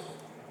tongues,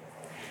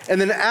 and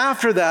then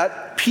after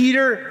that,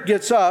 Peter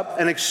gets up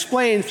and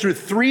explains through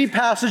 3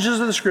 passages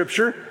of the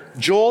Scripture,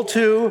 Joel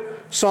 2,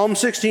 Psalm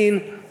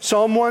 16,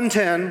 Psalm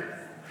 110,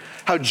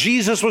 how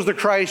Jesus was the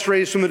Christ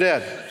raised from the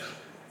dead.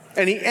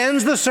 And he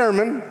ends the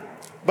sermon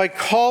by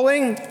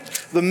calling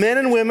the men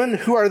and women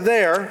who are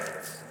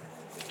there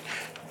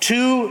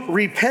to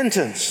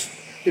repentance.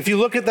 If you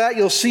look at that,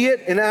 you'll see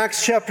it in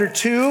Acts chapter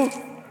 2,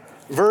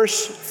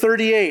 verse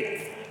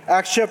 38.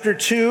 Acts chapter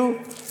 2,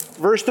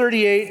 verse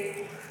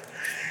 38.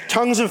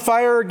 Tongues of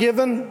fire are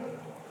given.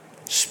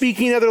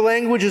 Speaking other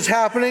language is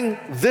happening.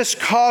 This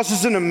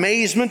causes an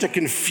amazement, a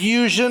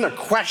confusion, a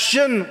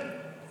question.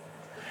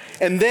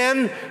 And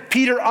then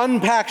Peter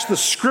unpacks the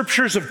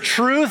scriptures of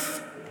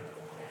truth.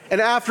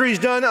 And after he's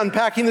done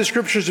unpacking the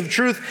scriptures of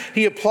truth,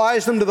 he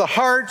applies them to the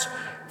heart.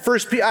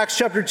 First, Acts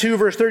chapter 2,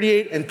 verse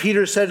 38, and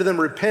Peter said to them,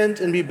 repent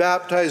and be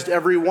baptized,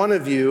 every one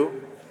of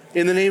you,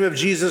 in the name of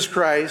Jesus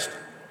Christ,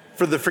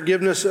 for the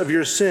forgiveness of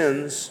your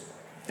sins,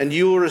 and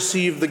you will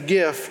receive the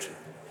gift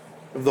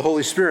of the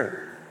Holy Spirit.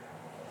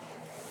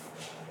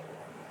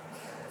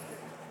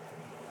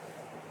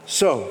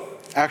 So,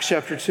 Acts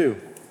chapter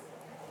 2,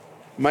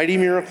 mighty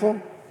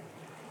miracle,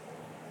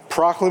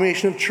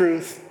 proclamation of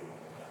truth,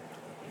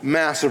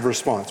 massive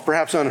response,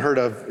 perhaps unheard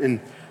of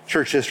in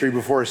church history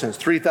before or since.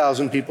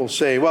 3,000 people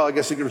say, well, I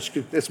guess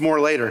it's more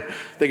later.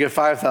 They get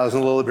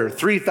 5,000 a little bit.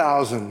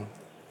 3,000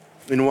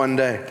 in one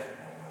day.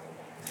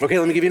 Okay,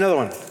 let me give you another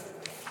one.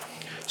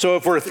 So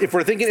if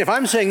we're thinking, if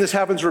I'm saying this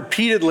happens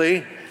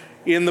repeatedly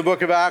in the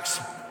book of Acts,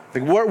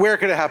 like where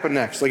could it happen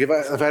next? Like if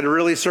I had to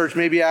really search,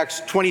 maybe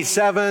Acts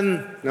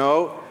 27,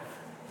 no,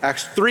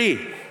 Acts 3,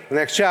 the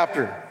next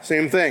chapter,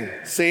 same thing,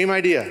 same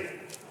idea.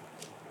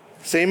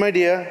 Same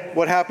idea.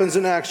 What happens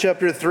in Acts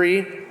chapter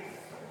 3?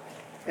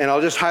 And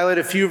I'll just highlight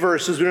a few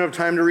verses. We don't have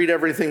time to read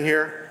everything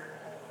here.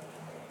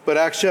 But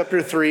Acts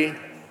chapter 3,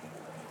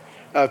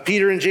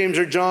 Peter and James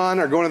or John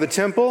are going to the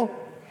temple.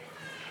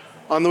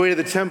 On the way to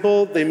the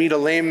temple, they meet a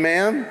lame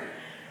man.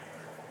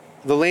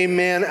 The lame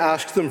man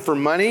asks them for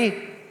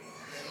money.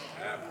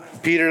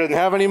 Peter doesn't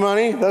have any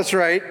money. That's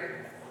right.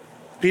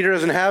 Peter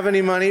doesn't have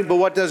any money, but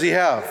what does he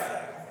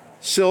have?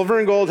 Silver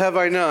and gold have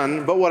I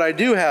none, but what I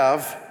do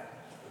have,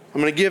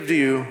 I'm going to give to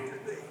you.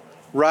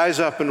 Rise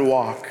up and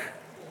walk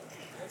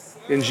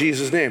in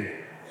Jesus' name.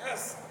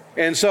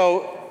 And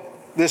so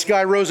this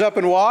guy rose up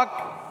and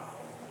walked.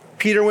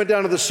 Peter went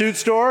down to the suit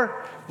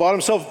store, bought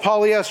himself a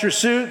polyester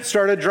suit,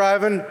 started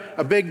driving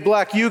a big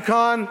black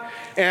Yukon,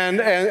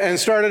 and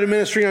started a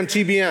ministry on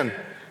TBN.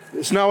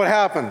 It's not what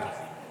happened.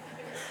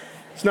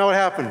 It's not what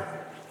happened.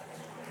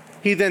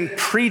 He then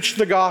preached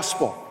the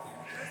gospel.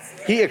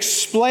 He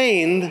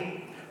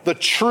explained the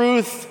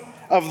truth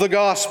of the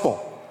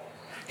gospel.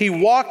 He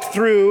walked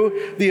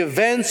through the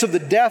events of the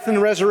death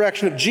and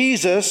resurrection of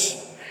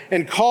Jesus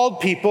and called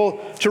people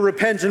to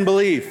repent and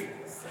believe.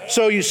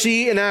 So you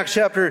see in Acts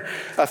chapter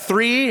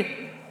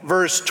 3,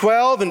 verse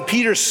 12, and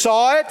Peter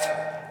saw it.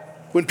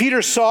 When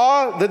Peter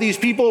saw that these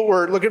people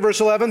were, look at verse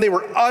 11, they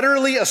were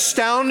utterly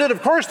astounded.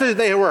 Of course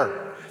they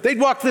were. They'd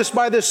walked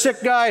by this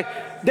sick guy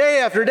day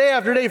after day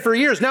after day for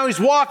years. Now he's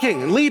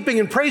walking and leaping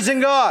and praising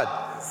God.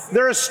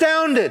 They're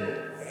astounded.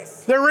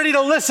 They're ready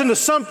to listen to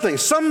something.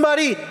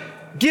 Somebody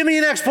give me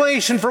an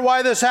explanation for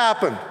why this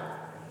happened.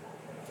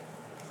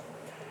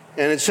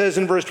 And it says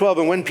in verse 12,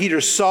 and when Peter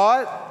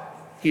saw it,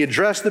 he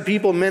addressed the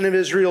people, men of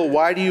Israel,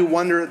 why do you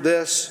wonder at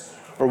this?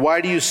 Or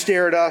why do you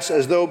stare at us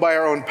as though by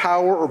our own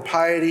power or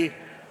piety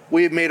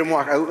we have made him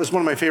walk? It's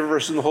one of my favorite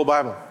verses in the whole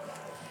Bible.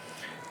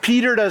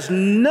 Peter does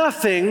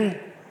nothing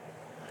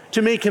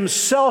to make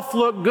himself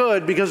look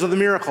good because of the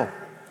miracle.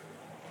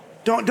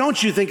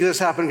 Don't you think this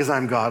happened because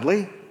I'm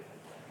godly?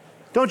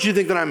 Don't you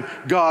think that I'm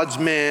God's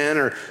man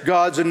or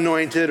God's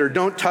anointed or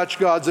don't touch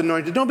God's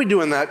anointed? Don't be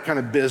doing that kind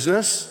of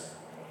business.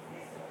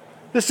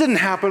 This didn't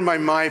happen by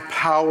my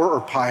power or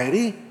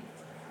piety.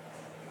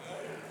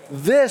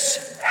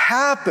 This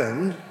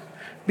happened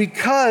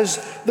because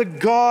look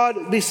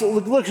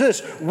at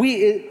this.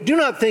 We do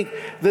not think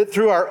that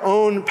through our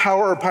own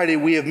power or piety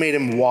we have made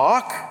him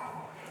walk.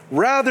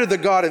 Rather, the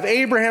God of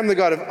Abraham, the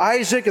God of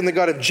Isaac, and the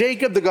God of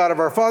Jacob, the God of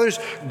our fathers,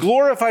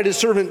 glorified his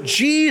servant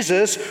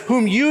Jesus,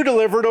 whom you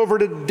delivered over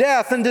to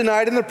death and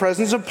denied in the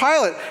presence of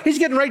Pilate. He's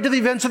getting right to the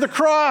events of the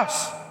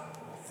cross.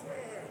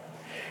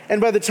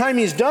 And by the time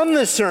he's done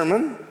this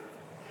sermon,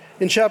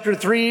 in chapter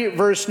 3,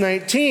 verse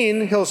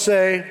 19, he'll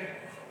say,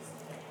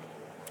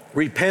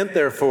 repent,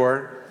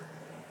 therefore,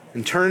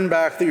 and turn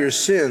back that your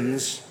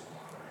sins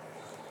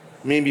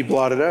may be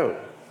blotted out.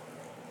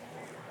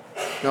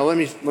 Now, let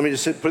me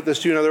just put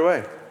this to you another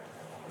way.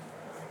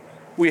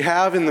 We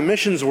have in the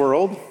missions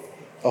world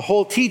a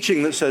whole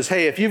teaching that says,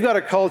 hey, if you've got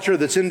a culture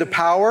that's into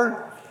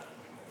power,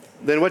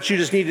 then what you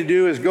just need to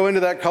do is go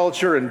into that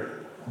culture and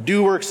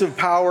do works of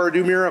power,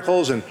 do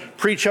miracles, and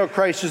preach how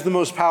Christ is the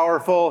most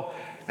powerful,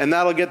 and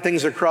that'll get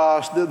things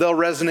across. They'll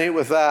resonate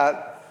with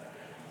that,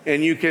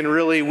 and you can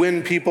really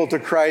win people to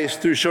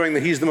Christ through showing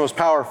that he's the most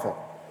powerful.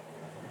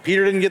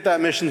 Peter didn't get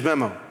that missions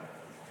memo.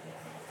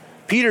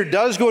 Peter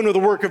does go into the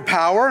work of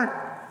power,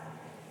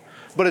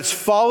 but it's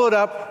followed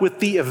up with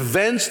the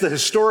events, the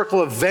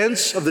historical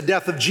events of the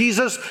death of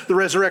Jesus, the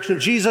resurrection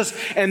of Jesus,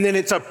 and then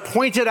it's a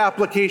pointed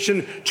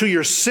application to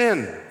your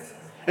sin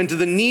and to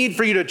the need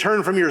for you to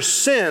turn from your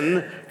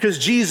sin because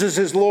Jesus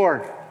is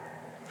Lord.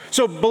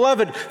 So,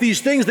 beloved,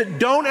 these things that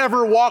don't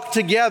ever walk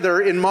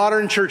together in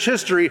modern church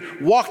history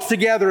walked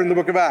together in the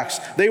book of Acts.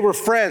 They were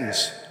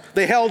friends.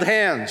 They held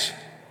hands.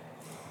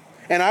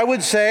 And I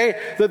would say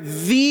that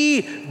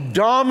the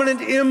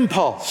dominant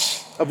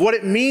impulse of what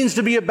it means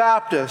to be a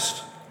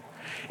Baptist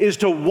is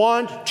to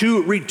want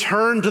to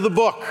return to the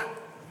book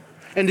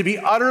and to be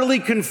utterly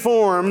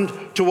conformed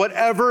to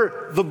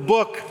whatever the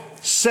book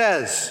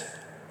says.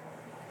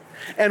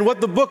 And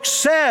what the book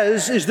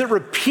says is that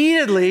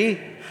repeatedly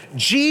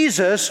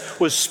Jesus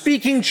was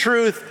speaking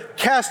truth,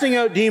 casting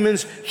out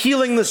demons,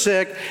 healing the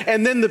sick,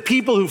 and then the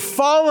people who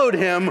followed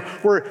him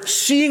were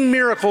seeing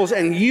miracles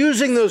and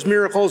using those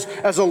miracles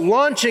as a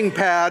launching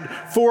pad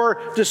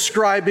for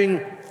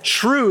describing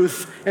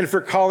truth and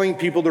for calling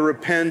people to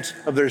repent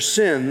of their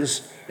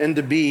sins and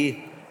to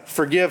be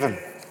forgiven.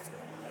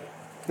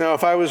 Now,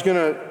 if I was going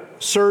to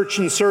search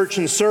and search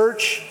and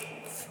search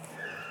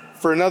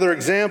for another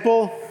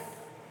example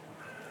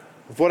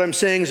of what I'm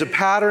saying is a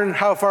pattern,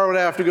 how far would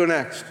I have to go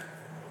next?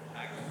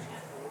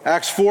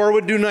 Acts 4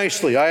 would do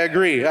nicely. I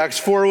agree. Acts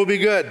 4 will be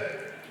good.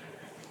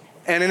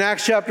 And in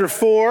Acts chapter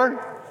 4,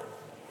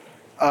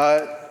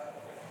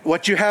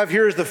 what you have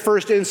here is the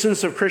first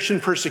instance of Christian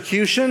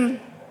persecution.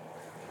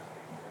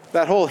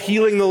 That whole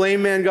healing the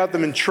lame man got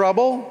them in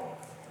trouble.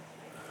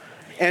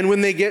 And when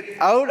they get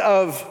out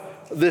of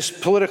this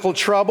political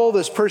trouble,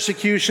 this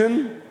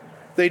persecution,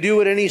 they do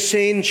what any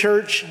sane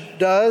church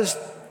does.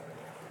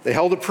 They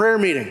held a prayer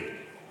meeting.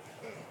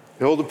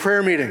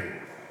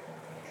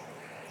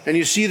 And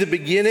you see the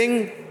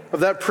beginning of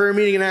that prayer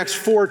meeting in Acts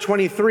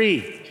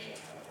 4:23.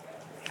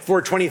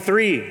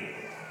 4:23.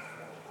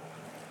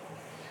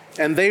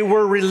 And they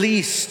were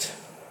released.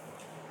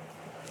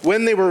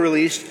 When they were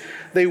released,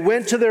 they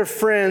went to their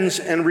friends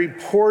and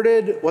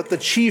reported what the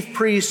chief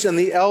priests and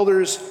the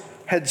elders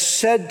had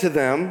said to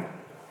them.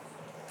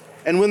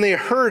 And when they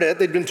heard it,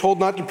 they'd been told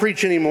not to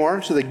preach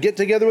anymore. So they get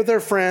together with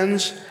their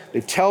friends. They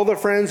tell their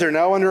friends they're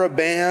now under a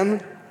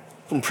ban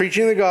from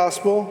preaching the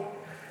gospel.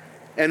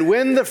 And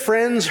when the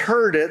friends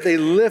heard it, they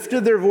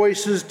lifted their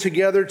voices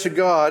together to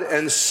God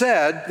and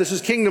said, this is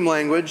kingdom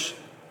language,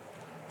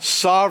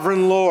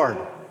 Sovereign Lord,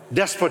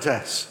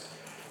 despotes,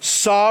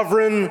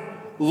 Sovereign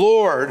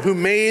Lord, who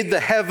made the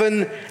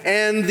heaven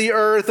and the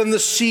earth and the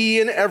sea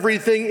and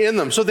everything in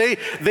them. So they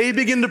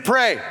begin to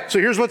pray. So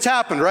here's what's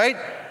happened, right?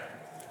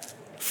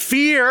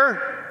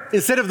 Fear,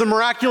 instead of the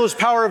miraculous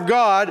power of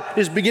God,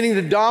 is beginning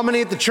to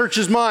dominate the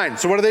church's mind.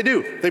 So what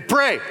do? They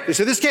pray. They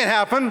say, this can't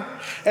happen.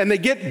 And they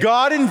get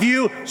God in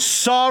view,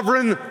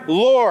 Sovereign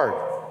Lord.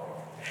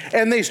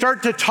 And they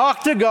start to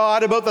talk to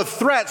God about the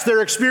threats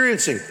they're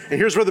experiencing. And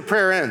here's where the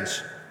prayer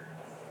ends.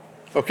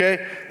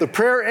 Okay? The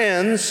prayer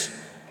ends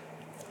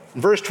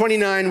in verse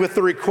 29 with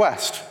the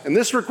request. And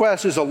this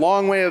request is a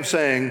long way of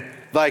saying,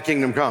 thy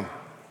kingdom come.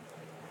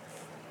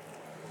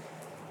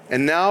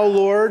 And now,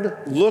 Lord,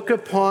 look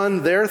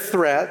upon their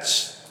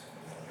threats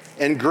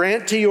and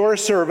grant to your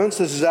servants,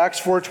 this is Acts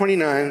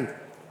 4:29,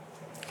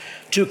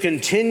 to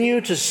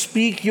continue to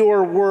speak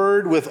your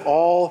word with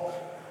all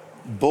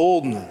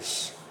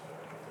boldness,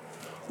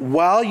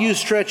 while you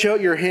stretch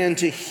out your hand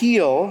to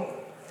heal,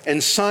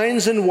 and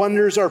signs and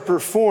wonders are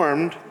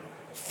performed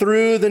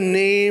through the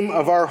name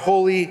of our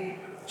holy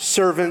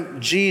servant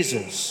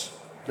Jesus.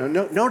 Now,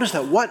 notice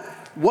that.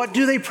 What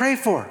do they pray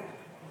for?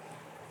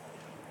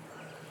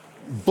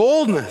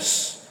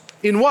 Boldness.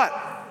 In what?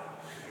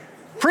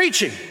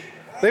 Preaching.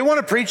 They want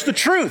to preach the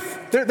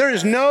truth. There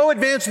is no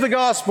advance of the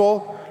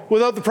gospel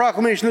without the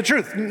proclamation of the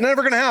truth.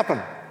 Never going to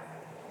happen.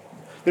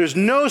 There's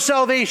no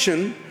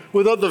salvation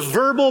without the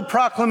verbal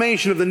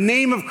proclamation of the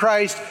name of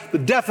Christ, the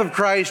death of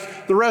Christ,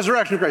 the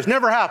resurrection of Christ.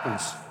 Never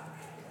happens.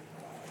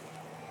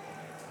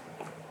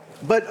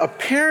 But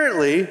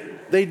apparently,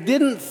 they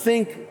didn't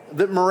think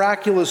that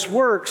miraculous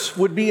works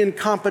would be in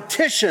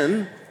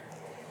competition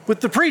with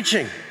the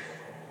preaching.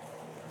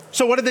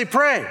 So what did they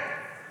pray?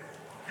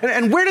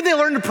 And where did they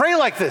learn to pray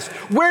like this?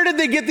 Where did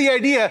they get the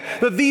idea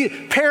that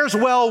the pairs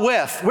well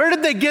with? Where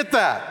did they get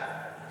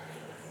that?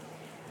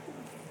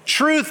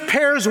 Truth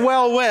pairs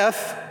well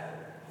with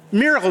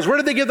miracles. Where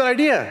did they get that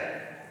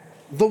idea?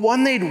 The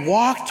one they'd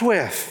walked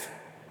with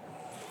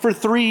for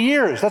 3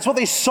 years. That's what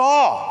they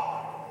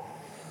saw.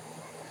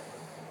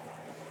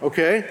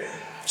 Okay?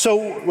 So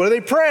what do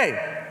they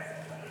pray?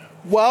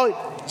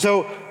 Well,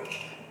 so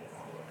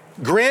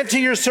grant to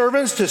your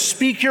servants to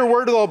speak your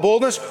word with all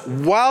boldness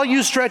while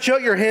you stretch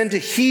out your hand to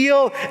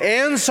heal,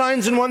 and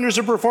signs and wonders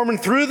are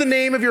performed through the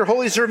name of your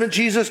holy servant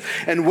Jesus.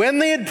 And when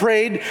they had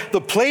prayed, the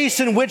place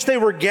in which they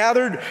were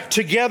gathered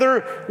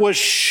together was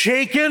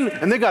shaken.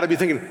 And they got to be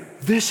thinking,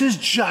 this is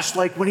just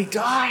like when he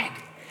died.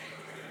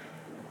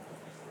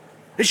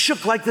 It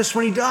shook like this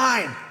when he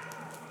died.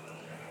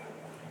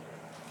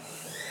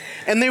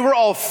 And they were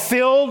all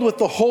filled with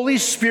the Holy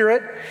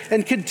Spirit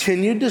and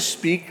continued to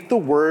speak the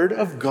word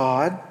of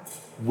God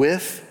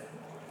with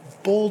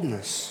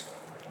boldness.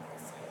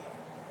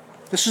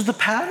 This is the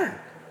pattern.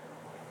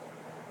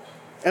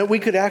 And we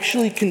could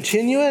actually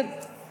continue it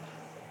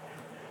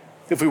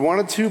if we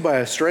wanted to by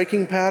a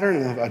striking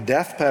pattern, a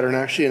death pattern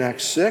actually in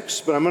Acts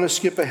 6, but I'm going to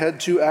skip ahead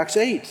to Acts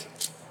 8.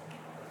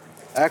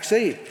 Acts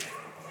 8.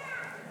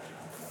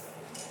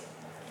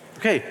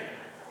 Okay.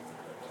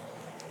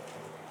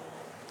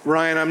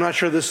 Ryan, I'm not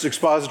sure this is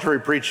expository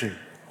preaching.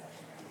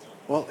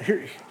 Well,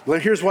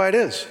 here's why it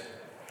is.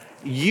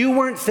 You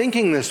weren't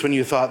thinking this when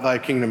you thought thy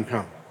kingdom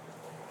come.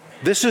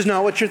 This is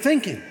not what you're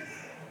thinking.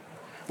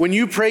 When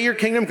you pray your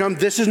kingdom come,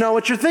 this is not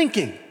what you're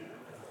thinking,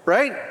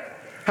 right?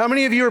 How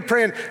many of you are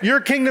praying,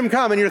 your kingdom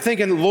come, and you're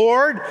thinking,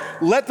 Lord,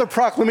 let the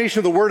proclamation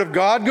of the word of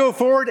God go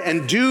forward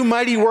and do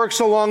mighty works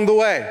along the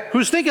way?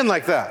 Who's thinking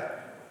like that?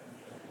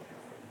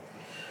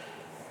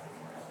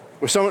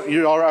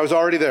 I was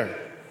already there.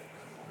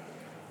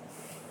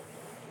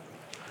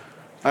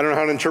 I don't know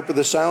how to interpret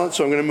this silence,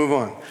 so I'm going to move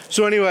on.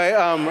 So anyway,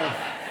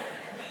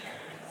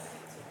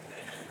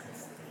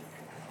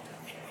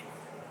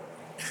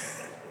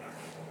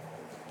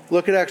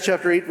 look at Acts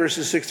chapter 8,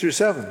 verses 6 through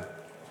 7.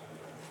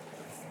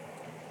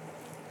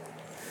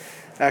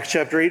 Acts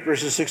chapter 8,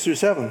 verses 6 through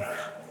 7.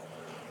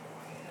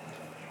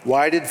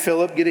 Why did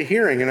Philip get a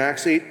hearing in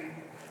Acts 8,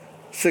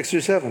 6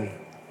 through 7?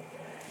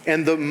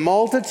 And the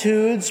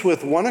multitudes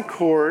with one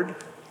accord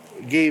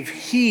gave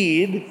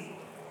heed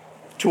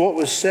to what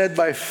was said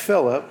by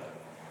Philip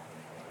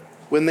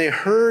when they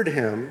heard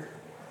him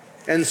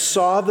and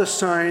saw the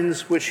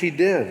signs which he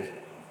did.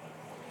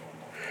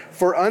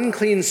 For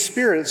unclean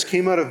spirits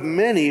came out of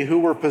many who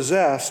were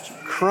possessed,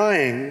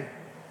 crying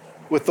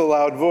with a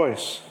loud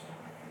voice.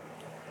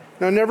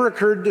 Now, it never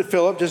occurred to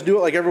Philip, just do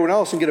it like everyone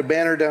else and get a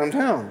banner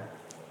downtown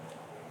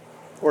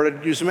or to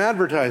do some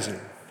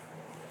advertising.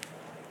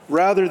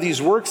 Rather,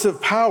 these works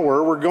of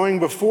power were going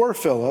before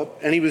Philip,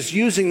 and he was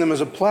using them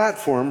as a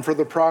platform for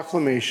the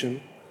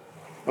proclamation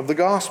of the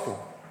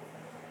gospel.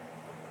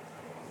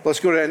 Let's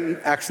go to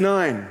Acts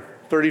 9,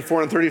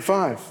 34 and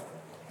 35.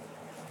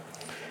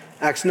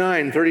 Acts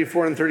 9,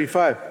 34 and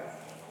 35.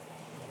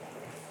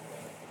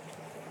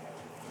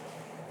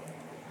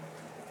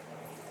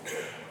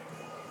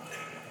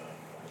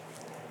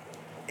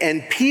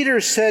 And Peter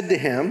said to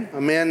him,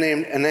 a man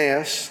named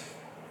Aeneas,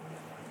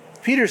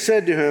 Peter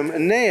said to him,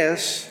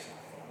 Aeneas,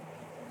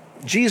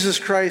 Jesus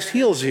Christ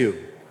heals you.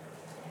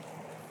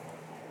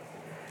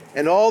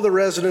 And all the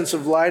residents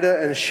of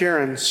Lydda and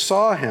Sharon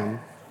saw him,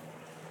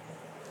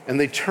 and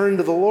they turned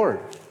to the Lord.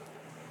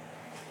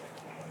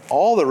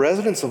 All the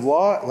residents of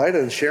Lydda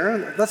and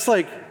Sharon? That's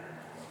like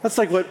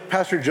what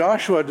Pastor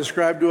Joshua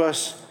described to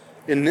us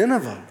in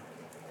Nineveh.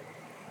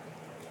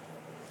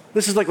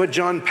 This is like what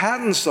John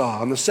Patton saw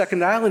on the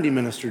second island he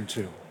ministered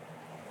to.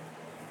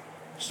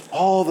 Just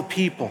all the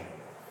people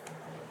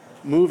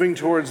moving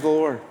towards the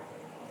Lord.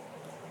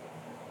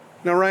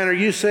 Now, Ryan, are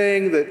you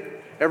saying that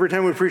every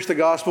time we preach the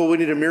gospel, we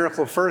need a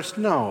miracle first?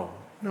 No.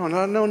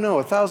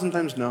 1,000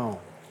 times no.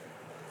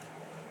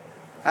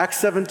 Acts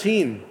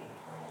 17,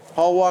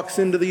 Paul walks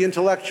into the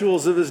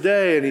intellectuals of his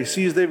day and he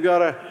sees they've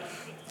got an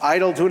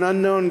idol to an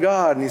unknown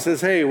God. And he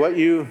says, hey, what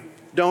you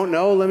don't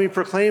know, let me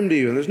proclaim to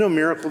you. And there's no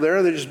miracle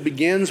there. They just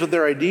begins with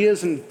their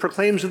ideas and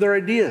proclaims their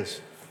ideas.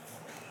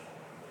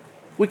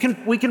 We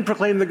can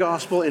proclaim the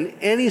gospel in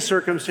any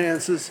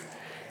circumstances,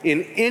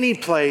 in any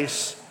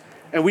place,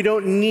 and we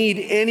don't need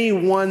any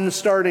one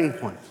starting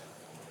point.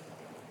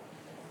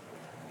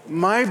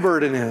 My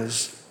burden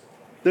is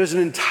there's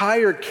an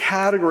entire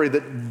category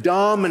that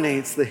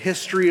dominates the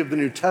history of the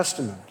New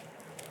Testament,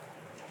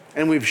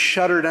 and we've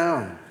shut her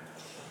down,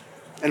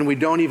 and we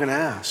don't even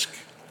ask.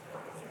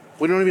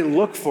 We don't even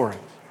look for it.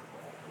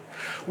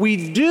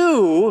 We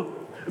do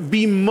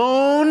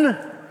bemoan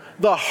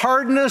the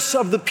hardness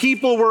of the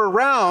people we're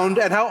around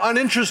and how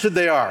uninterested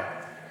they are.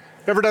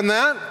 Ever done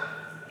that?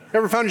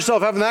 Ever found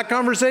yourself having that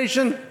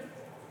conversation?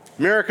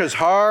 America's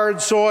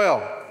hard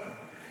soil.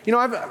 You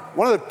know,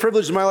 one of the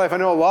privileges of my life, I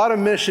know a lot of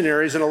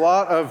missionaries and a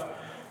lot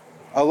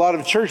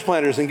of church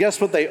planters, and guess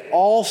what they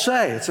all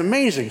say? It's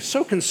amazing,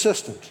 so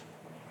consistent.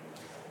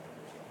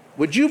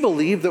 Would you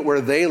believe that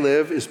where they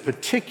live is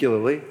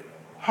particularly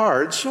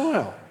hard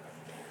soil?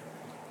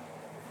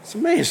 It's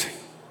amazing.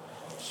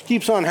 It just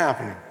keeps on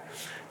happening.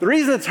 The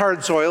reason it's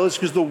hard soil is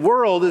because the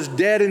world is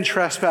dead in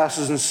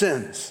trespasses and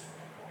sins.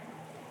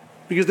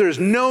 because there is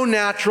no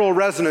natural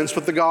resonance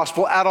with the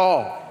gospel at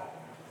all.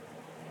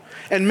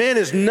 And man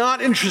is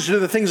not interested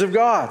in the things of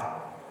God.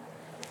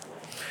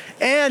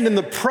 And in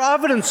the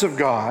providence of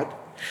God,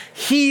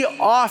 he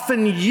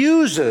often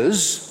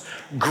uses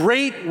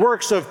great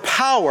works of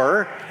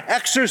power,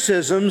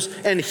 exorcisms,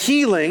 and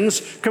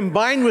healings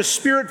combined with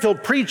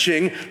spirit-filled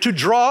preaching to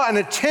draw an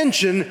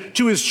attention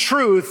to his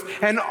truth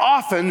and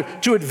often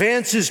to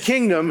advance his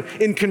kingdom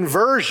in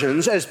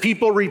conversions as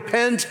people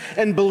repent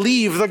and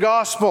believe the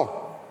gospel.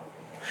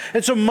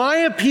 And so my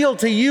appeal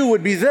to you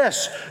would be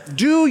this: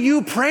 do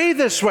you pray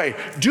this way?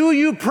 Do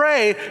you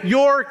pray,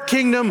 your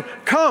kingdom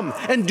come?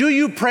 And do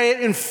you pray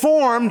it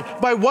informed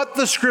by what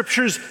the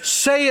scriptures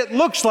say it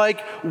looks like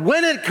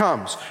when it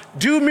comes?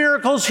 Do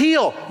miracles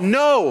heal?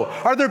 No.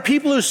 Are there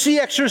people who see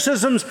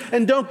exorcisms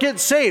and don't get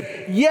saved?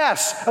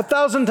 Yes,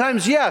 1,000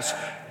 times yes.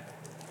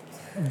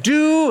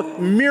 Do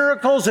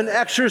miracles and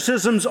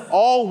exorcisms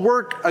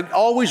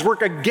always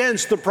work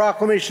against the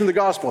proclamation of the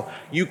gospel?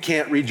 You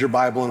can't read your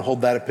Bible and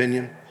hold that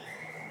opinion.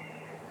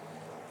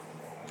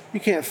 You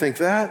can't think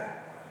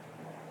that.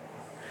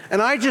 And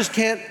I just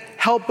can't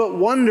help but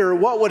wonder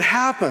what would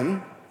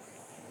happen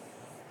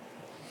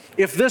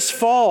if this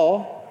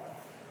fall,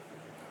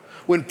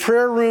 when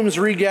prayer rooms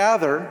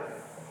regather,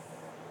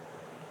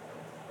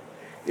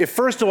 if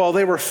first of all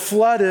they were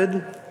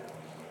flooded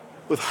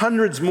with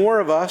hundreds more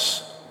of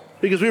us,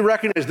 because we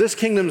recognize this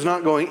kingdom's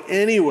not going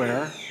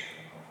anywhere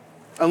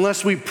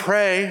unless we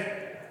pray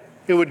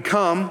it would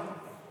come.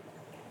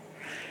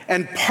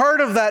 And part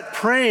of that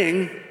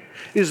praying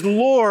is,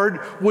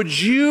 Lord, would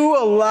you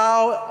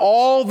allow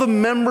all the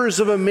members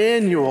of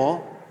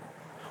Emmanuel,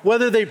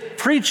 whether they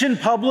preach in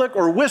public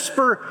or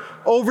whisper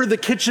over the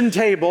kitchen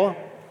table,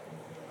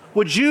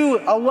 would you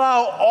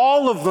allow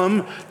all of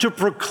them to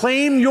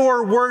proclaim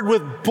your word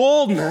with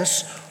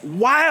boldness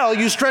while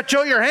you stretch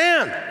out your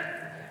hand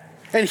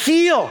and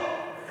heal?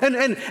 And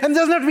it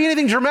doesn't have to be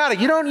anything dramatic.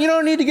 You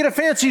don't need to get a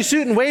fancy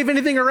suit and wave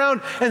anything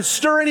around and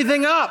stir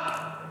anything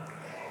up.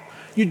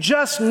 You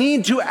just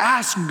need to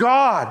ask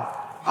God.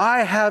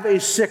 I have a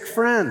sick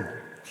friend.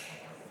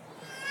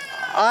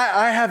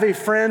 I have a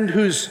friend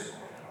whose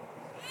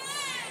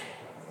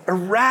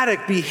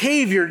erratic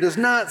behavior does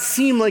not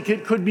seem like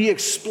it could be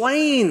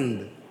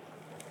explained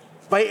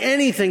by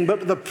anything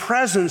but the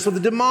presence of the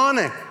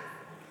demonic.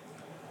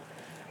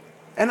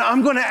 And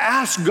I'm going to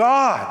ask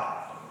God.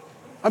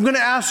 I'm going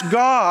to ask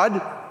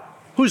God,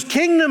 whose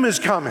kingdom is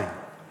coming,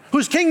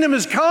 whose kingdom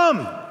has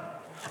come.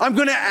 I'm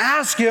going to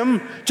ask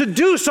him to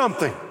do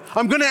something.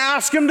 I'm going to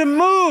ask him to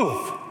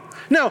move.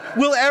 Now,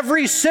 will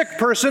every sick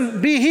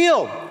person be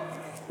healed?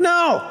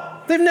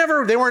 No. They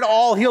weren't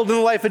all healed in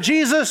the life of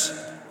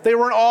Jesus. They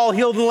weren't all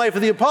healed in the life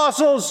of the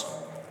apostles.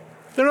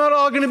 They're not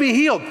all going to be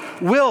healed.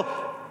 Will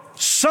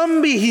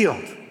some be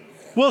healed?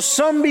 Will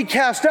some be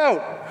cast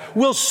out?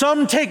 Will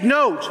some take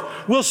note?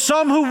 Will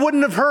some who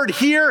wouldn't have heard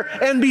hear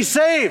and be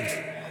saved?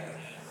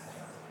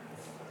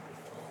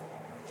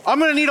 I'm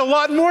going to need a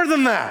lot more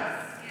than that.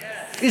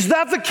 Is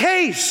that the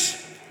case?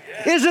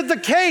 Is it the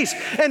case?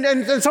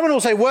 And someone will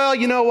say, well,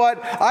 you know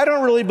what? I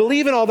don't really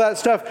believe in all that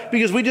stuff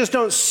because we just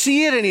don't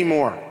see it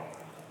anymore.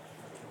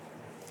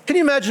 Can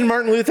you imagine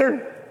Martin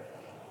Luther?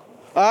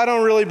 I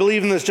don't really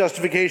believe in this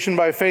justification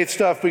by faith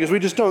stuff because we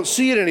just don't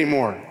see it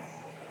anymore.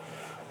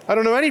 I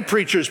don't know any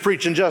preachers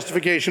preaching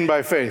justification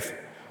by faith.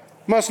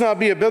 Must not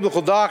be a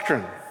biblical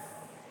doctrine.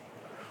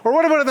 Or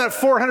what about in that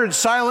 400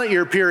 silent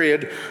year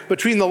period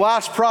between the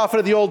last prophet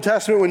of the Old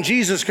Testament when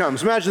Jesus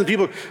comes? Imagine the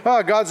people,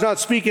 God's not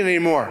speaking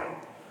anymore.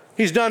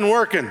 He's done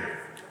working.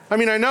 I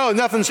mean, I know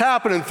nothing's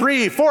happened in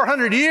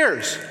 300-400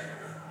 years.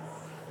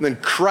 And then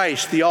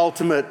Christ, the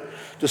ultimate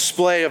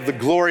display of the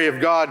glory of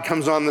God,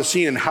 comes on the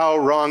scene, and how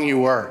wrong you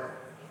were.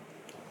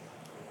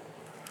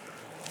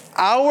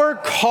 Our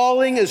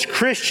calling as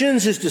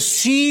Christians is to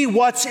see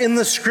what's in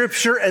the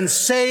scripture and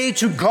say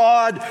to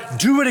God,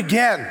 do it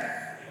again.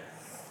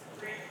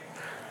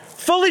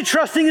 Fully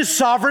trusting his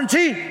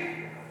sovereignty,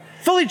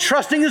 fully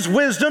trusting his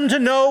wisdom to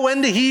know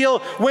when to heal,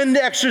 when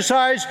to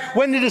exercise,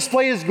 when to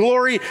display his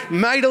glory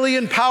mightily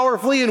and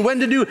powerfully, and when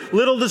to do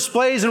little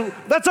displays. And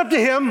that's up to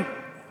him.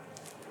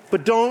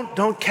 But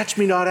don't catch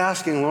me not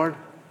asking, Lord.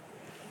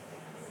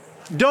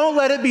 Don't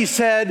let it be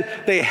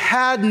said they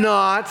had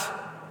not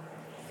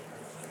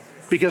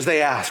because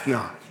they asked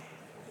not.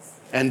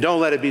 And don't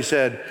let it be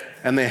said,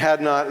 and they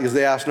had not because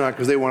they asked not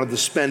because they wanted to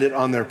spend it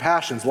on their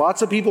passions.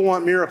 Lots of people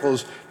want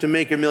miracles to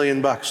make $1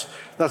 million.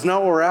 That's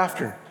not what we're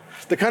after.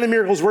 The kind of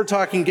miracles we're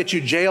talking get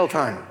you jail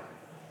time.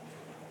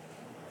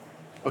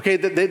 Okay,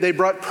 they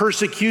brought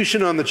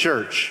persecution on the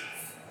church.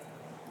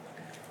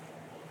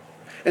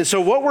 And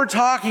so what we're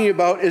talking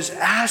about is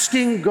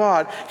asking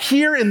God,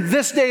 here in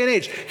this day and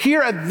age,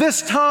 here at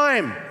this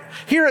time,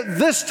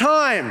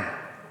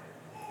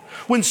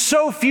 when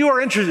so few are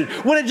interested,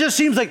 when it just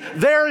seems like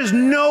there is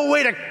no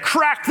way to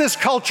crack this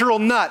cultural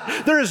nut,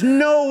 there is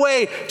no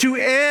way to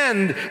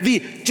end the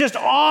just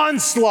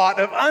onslaught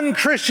of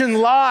unchristian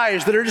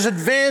lies that are just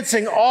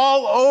advancing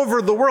all over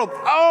the world.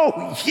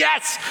 Oh,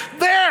 yes,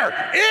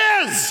 there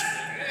is.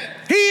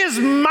 He is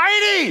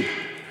mighty.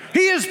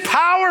 He is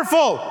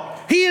powerful.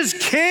 He is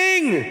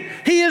king.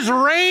 He is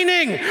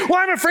reigning. Well,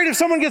 I'm afraid if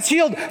someone gets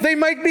healed, they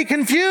might be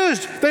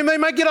confused. They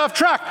might get off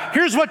track.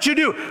 Here's what you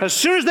do. As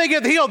soon as they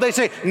get healed, they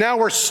say, now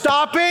we're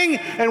stopping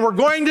and we're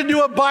going to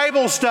do a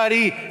Bible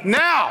study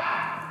now.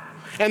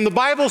 And the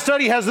Bible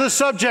study has this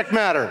subject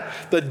matter: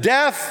 the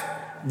death,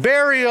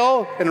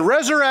 burial, and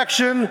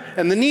resurrection,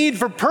 and the need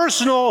for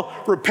personal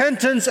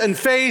repentance and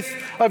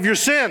faith of your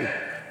sin.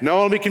 No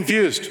one will be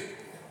confused.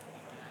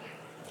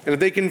 And if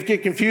they can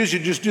get confused, you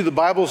just do the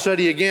Bible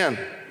study again.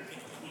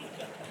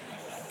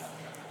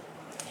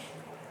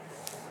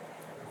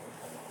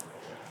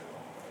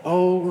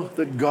 Oh,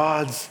 that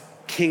God's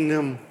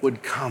kingdom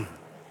would come.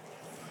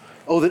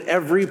 Oh, that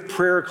every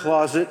prayer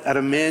closet at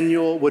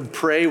Emmanuel would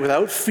pray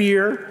without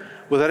fear,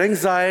 without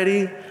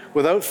anxiety,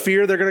 without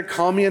fear they're going to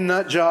call me a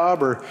nut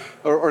job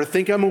or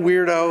think I'm a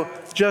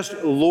weirdo.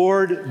 Just,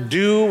 Lord,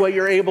 do what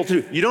you're able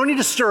to do. You don't need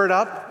to stir it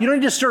up. You don't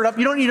need to stir it up.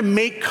 You don't need to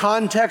make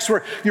context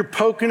where you're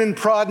poking and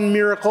prodding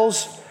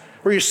miracles,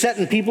 where you're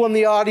setting people in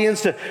the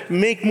audience to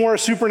make more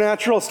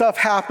supernatural stuff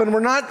happen.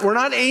 We're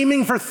not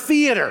aiming for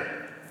theater.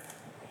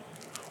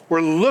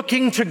 We're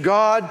looking to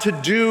God to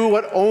do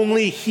what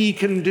only He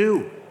can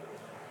do.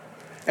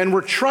 And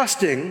we're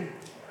trusting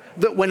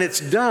that when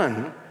it's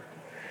done,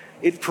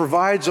 it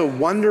provides a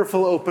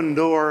wonderful open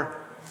door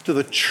to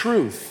the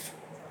truth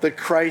that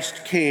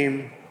Christ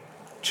came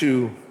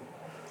to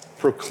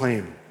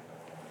proclaim.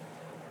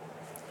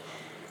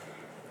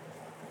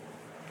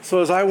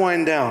 So as I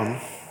wind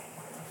down,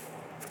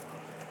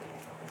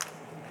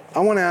 I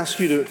want to ask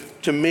you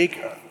to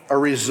make a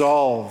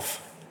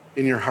resolve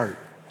in your heart.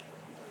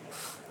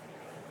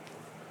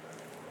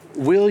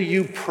 Will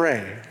you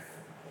pray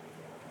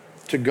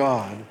to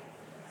God,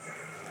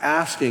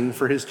 asking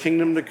for His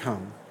kingdom to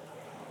come,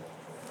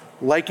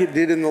 like it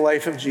did in the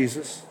life of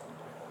Jesus,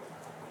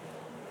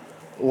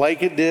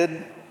 like it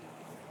did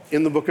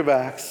in the book of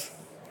Acts?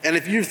 And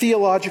if your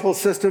theological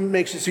system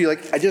makes you see,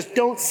 like, I just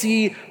don't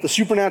see the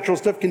supernatural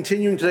stuff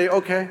continuing today,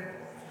 okay,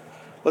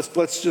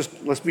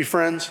 let's be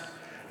friends.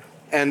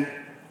 And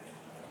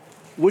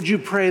would you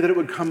pray that it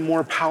would come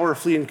more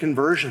powerfully in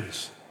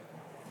conversions?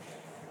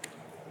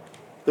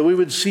 That we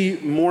would see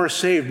more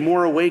saved,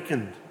 more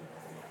awakened,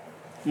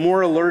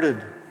 more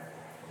alerted?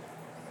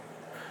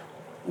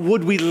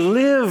 Would we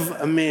live,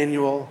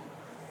 Emmanuel,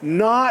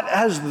 not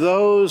as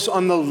those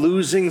on the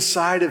losing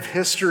side of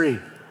history,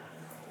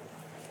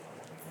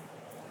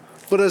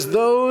 but as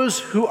those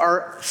who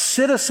are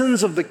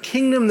citizens of the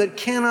kingdom that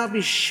cannot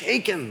be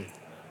shaken,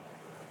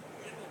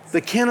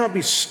 that cannot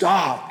be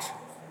stopped,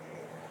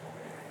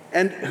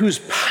 and whose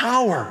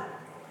power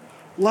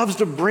loves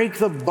to break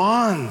the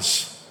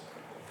bonds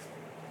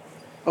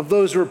of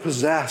those who are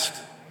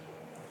possessed,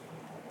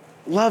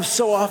 loves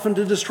so often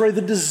to destroy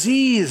the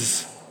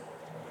disease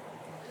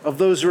of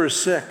those who are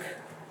sick,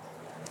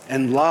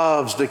 and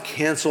loves to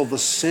cancel the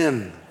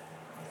sin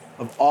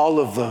of all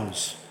of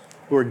those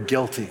who are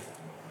guilty.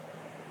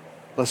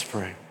 Let's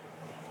pray.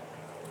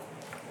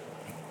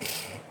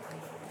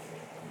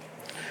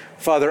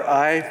 Father,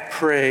 I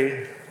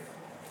pray,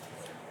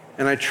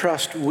 and I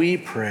trust we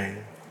pray,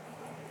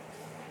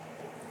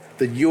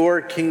 that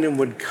your kingdom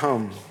would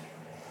come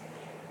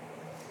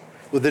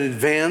with an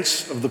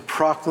advance of the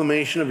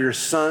proclamation of your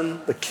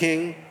Son, the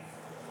King,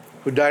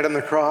 who died on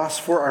the cross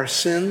for our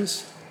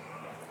sins.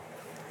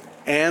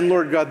 And,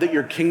 Lord God, that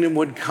your kingdom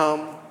would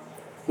come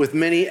with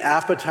many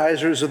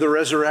appetizers of the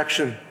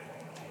resurrection,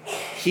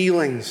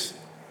 healings.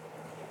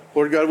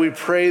 Lord God, we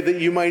pray that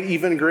you might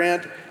even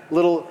grant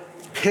little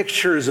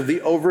pictures of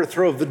the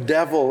overthrow of the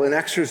devil and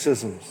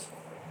exorcisms.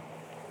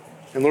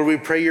 And Lord, we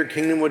pray your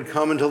kingdom would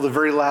come until the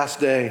very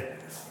last day,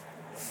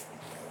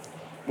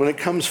 when it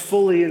comes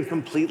fully and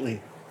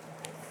completely,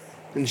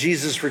 and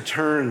Jesus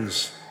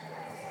returns,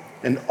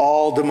 and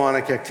all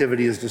demonic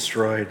activity is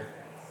destroyed,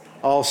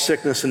 all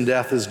sickness and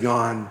death is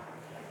gone,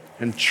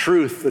 and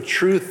truth, the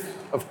truth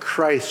of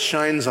Christ,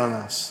 shines on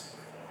us.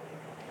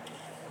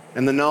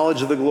 And the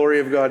knowledge of the glory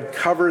of God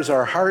covers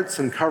our hearts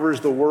and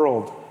covers the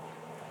world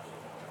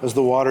as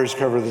the waters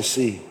cover the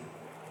sea.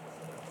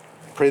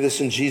 Pray this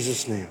in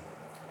Jesus' name.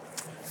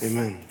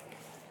 Amen.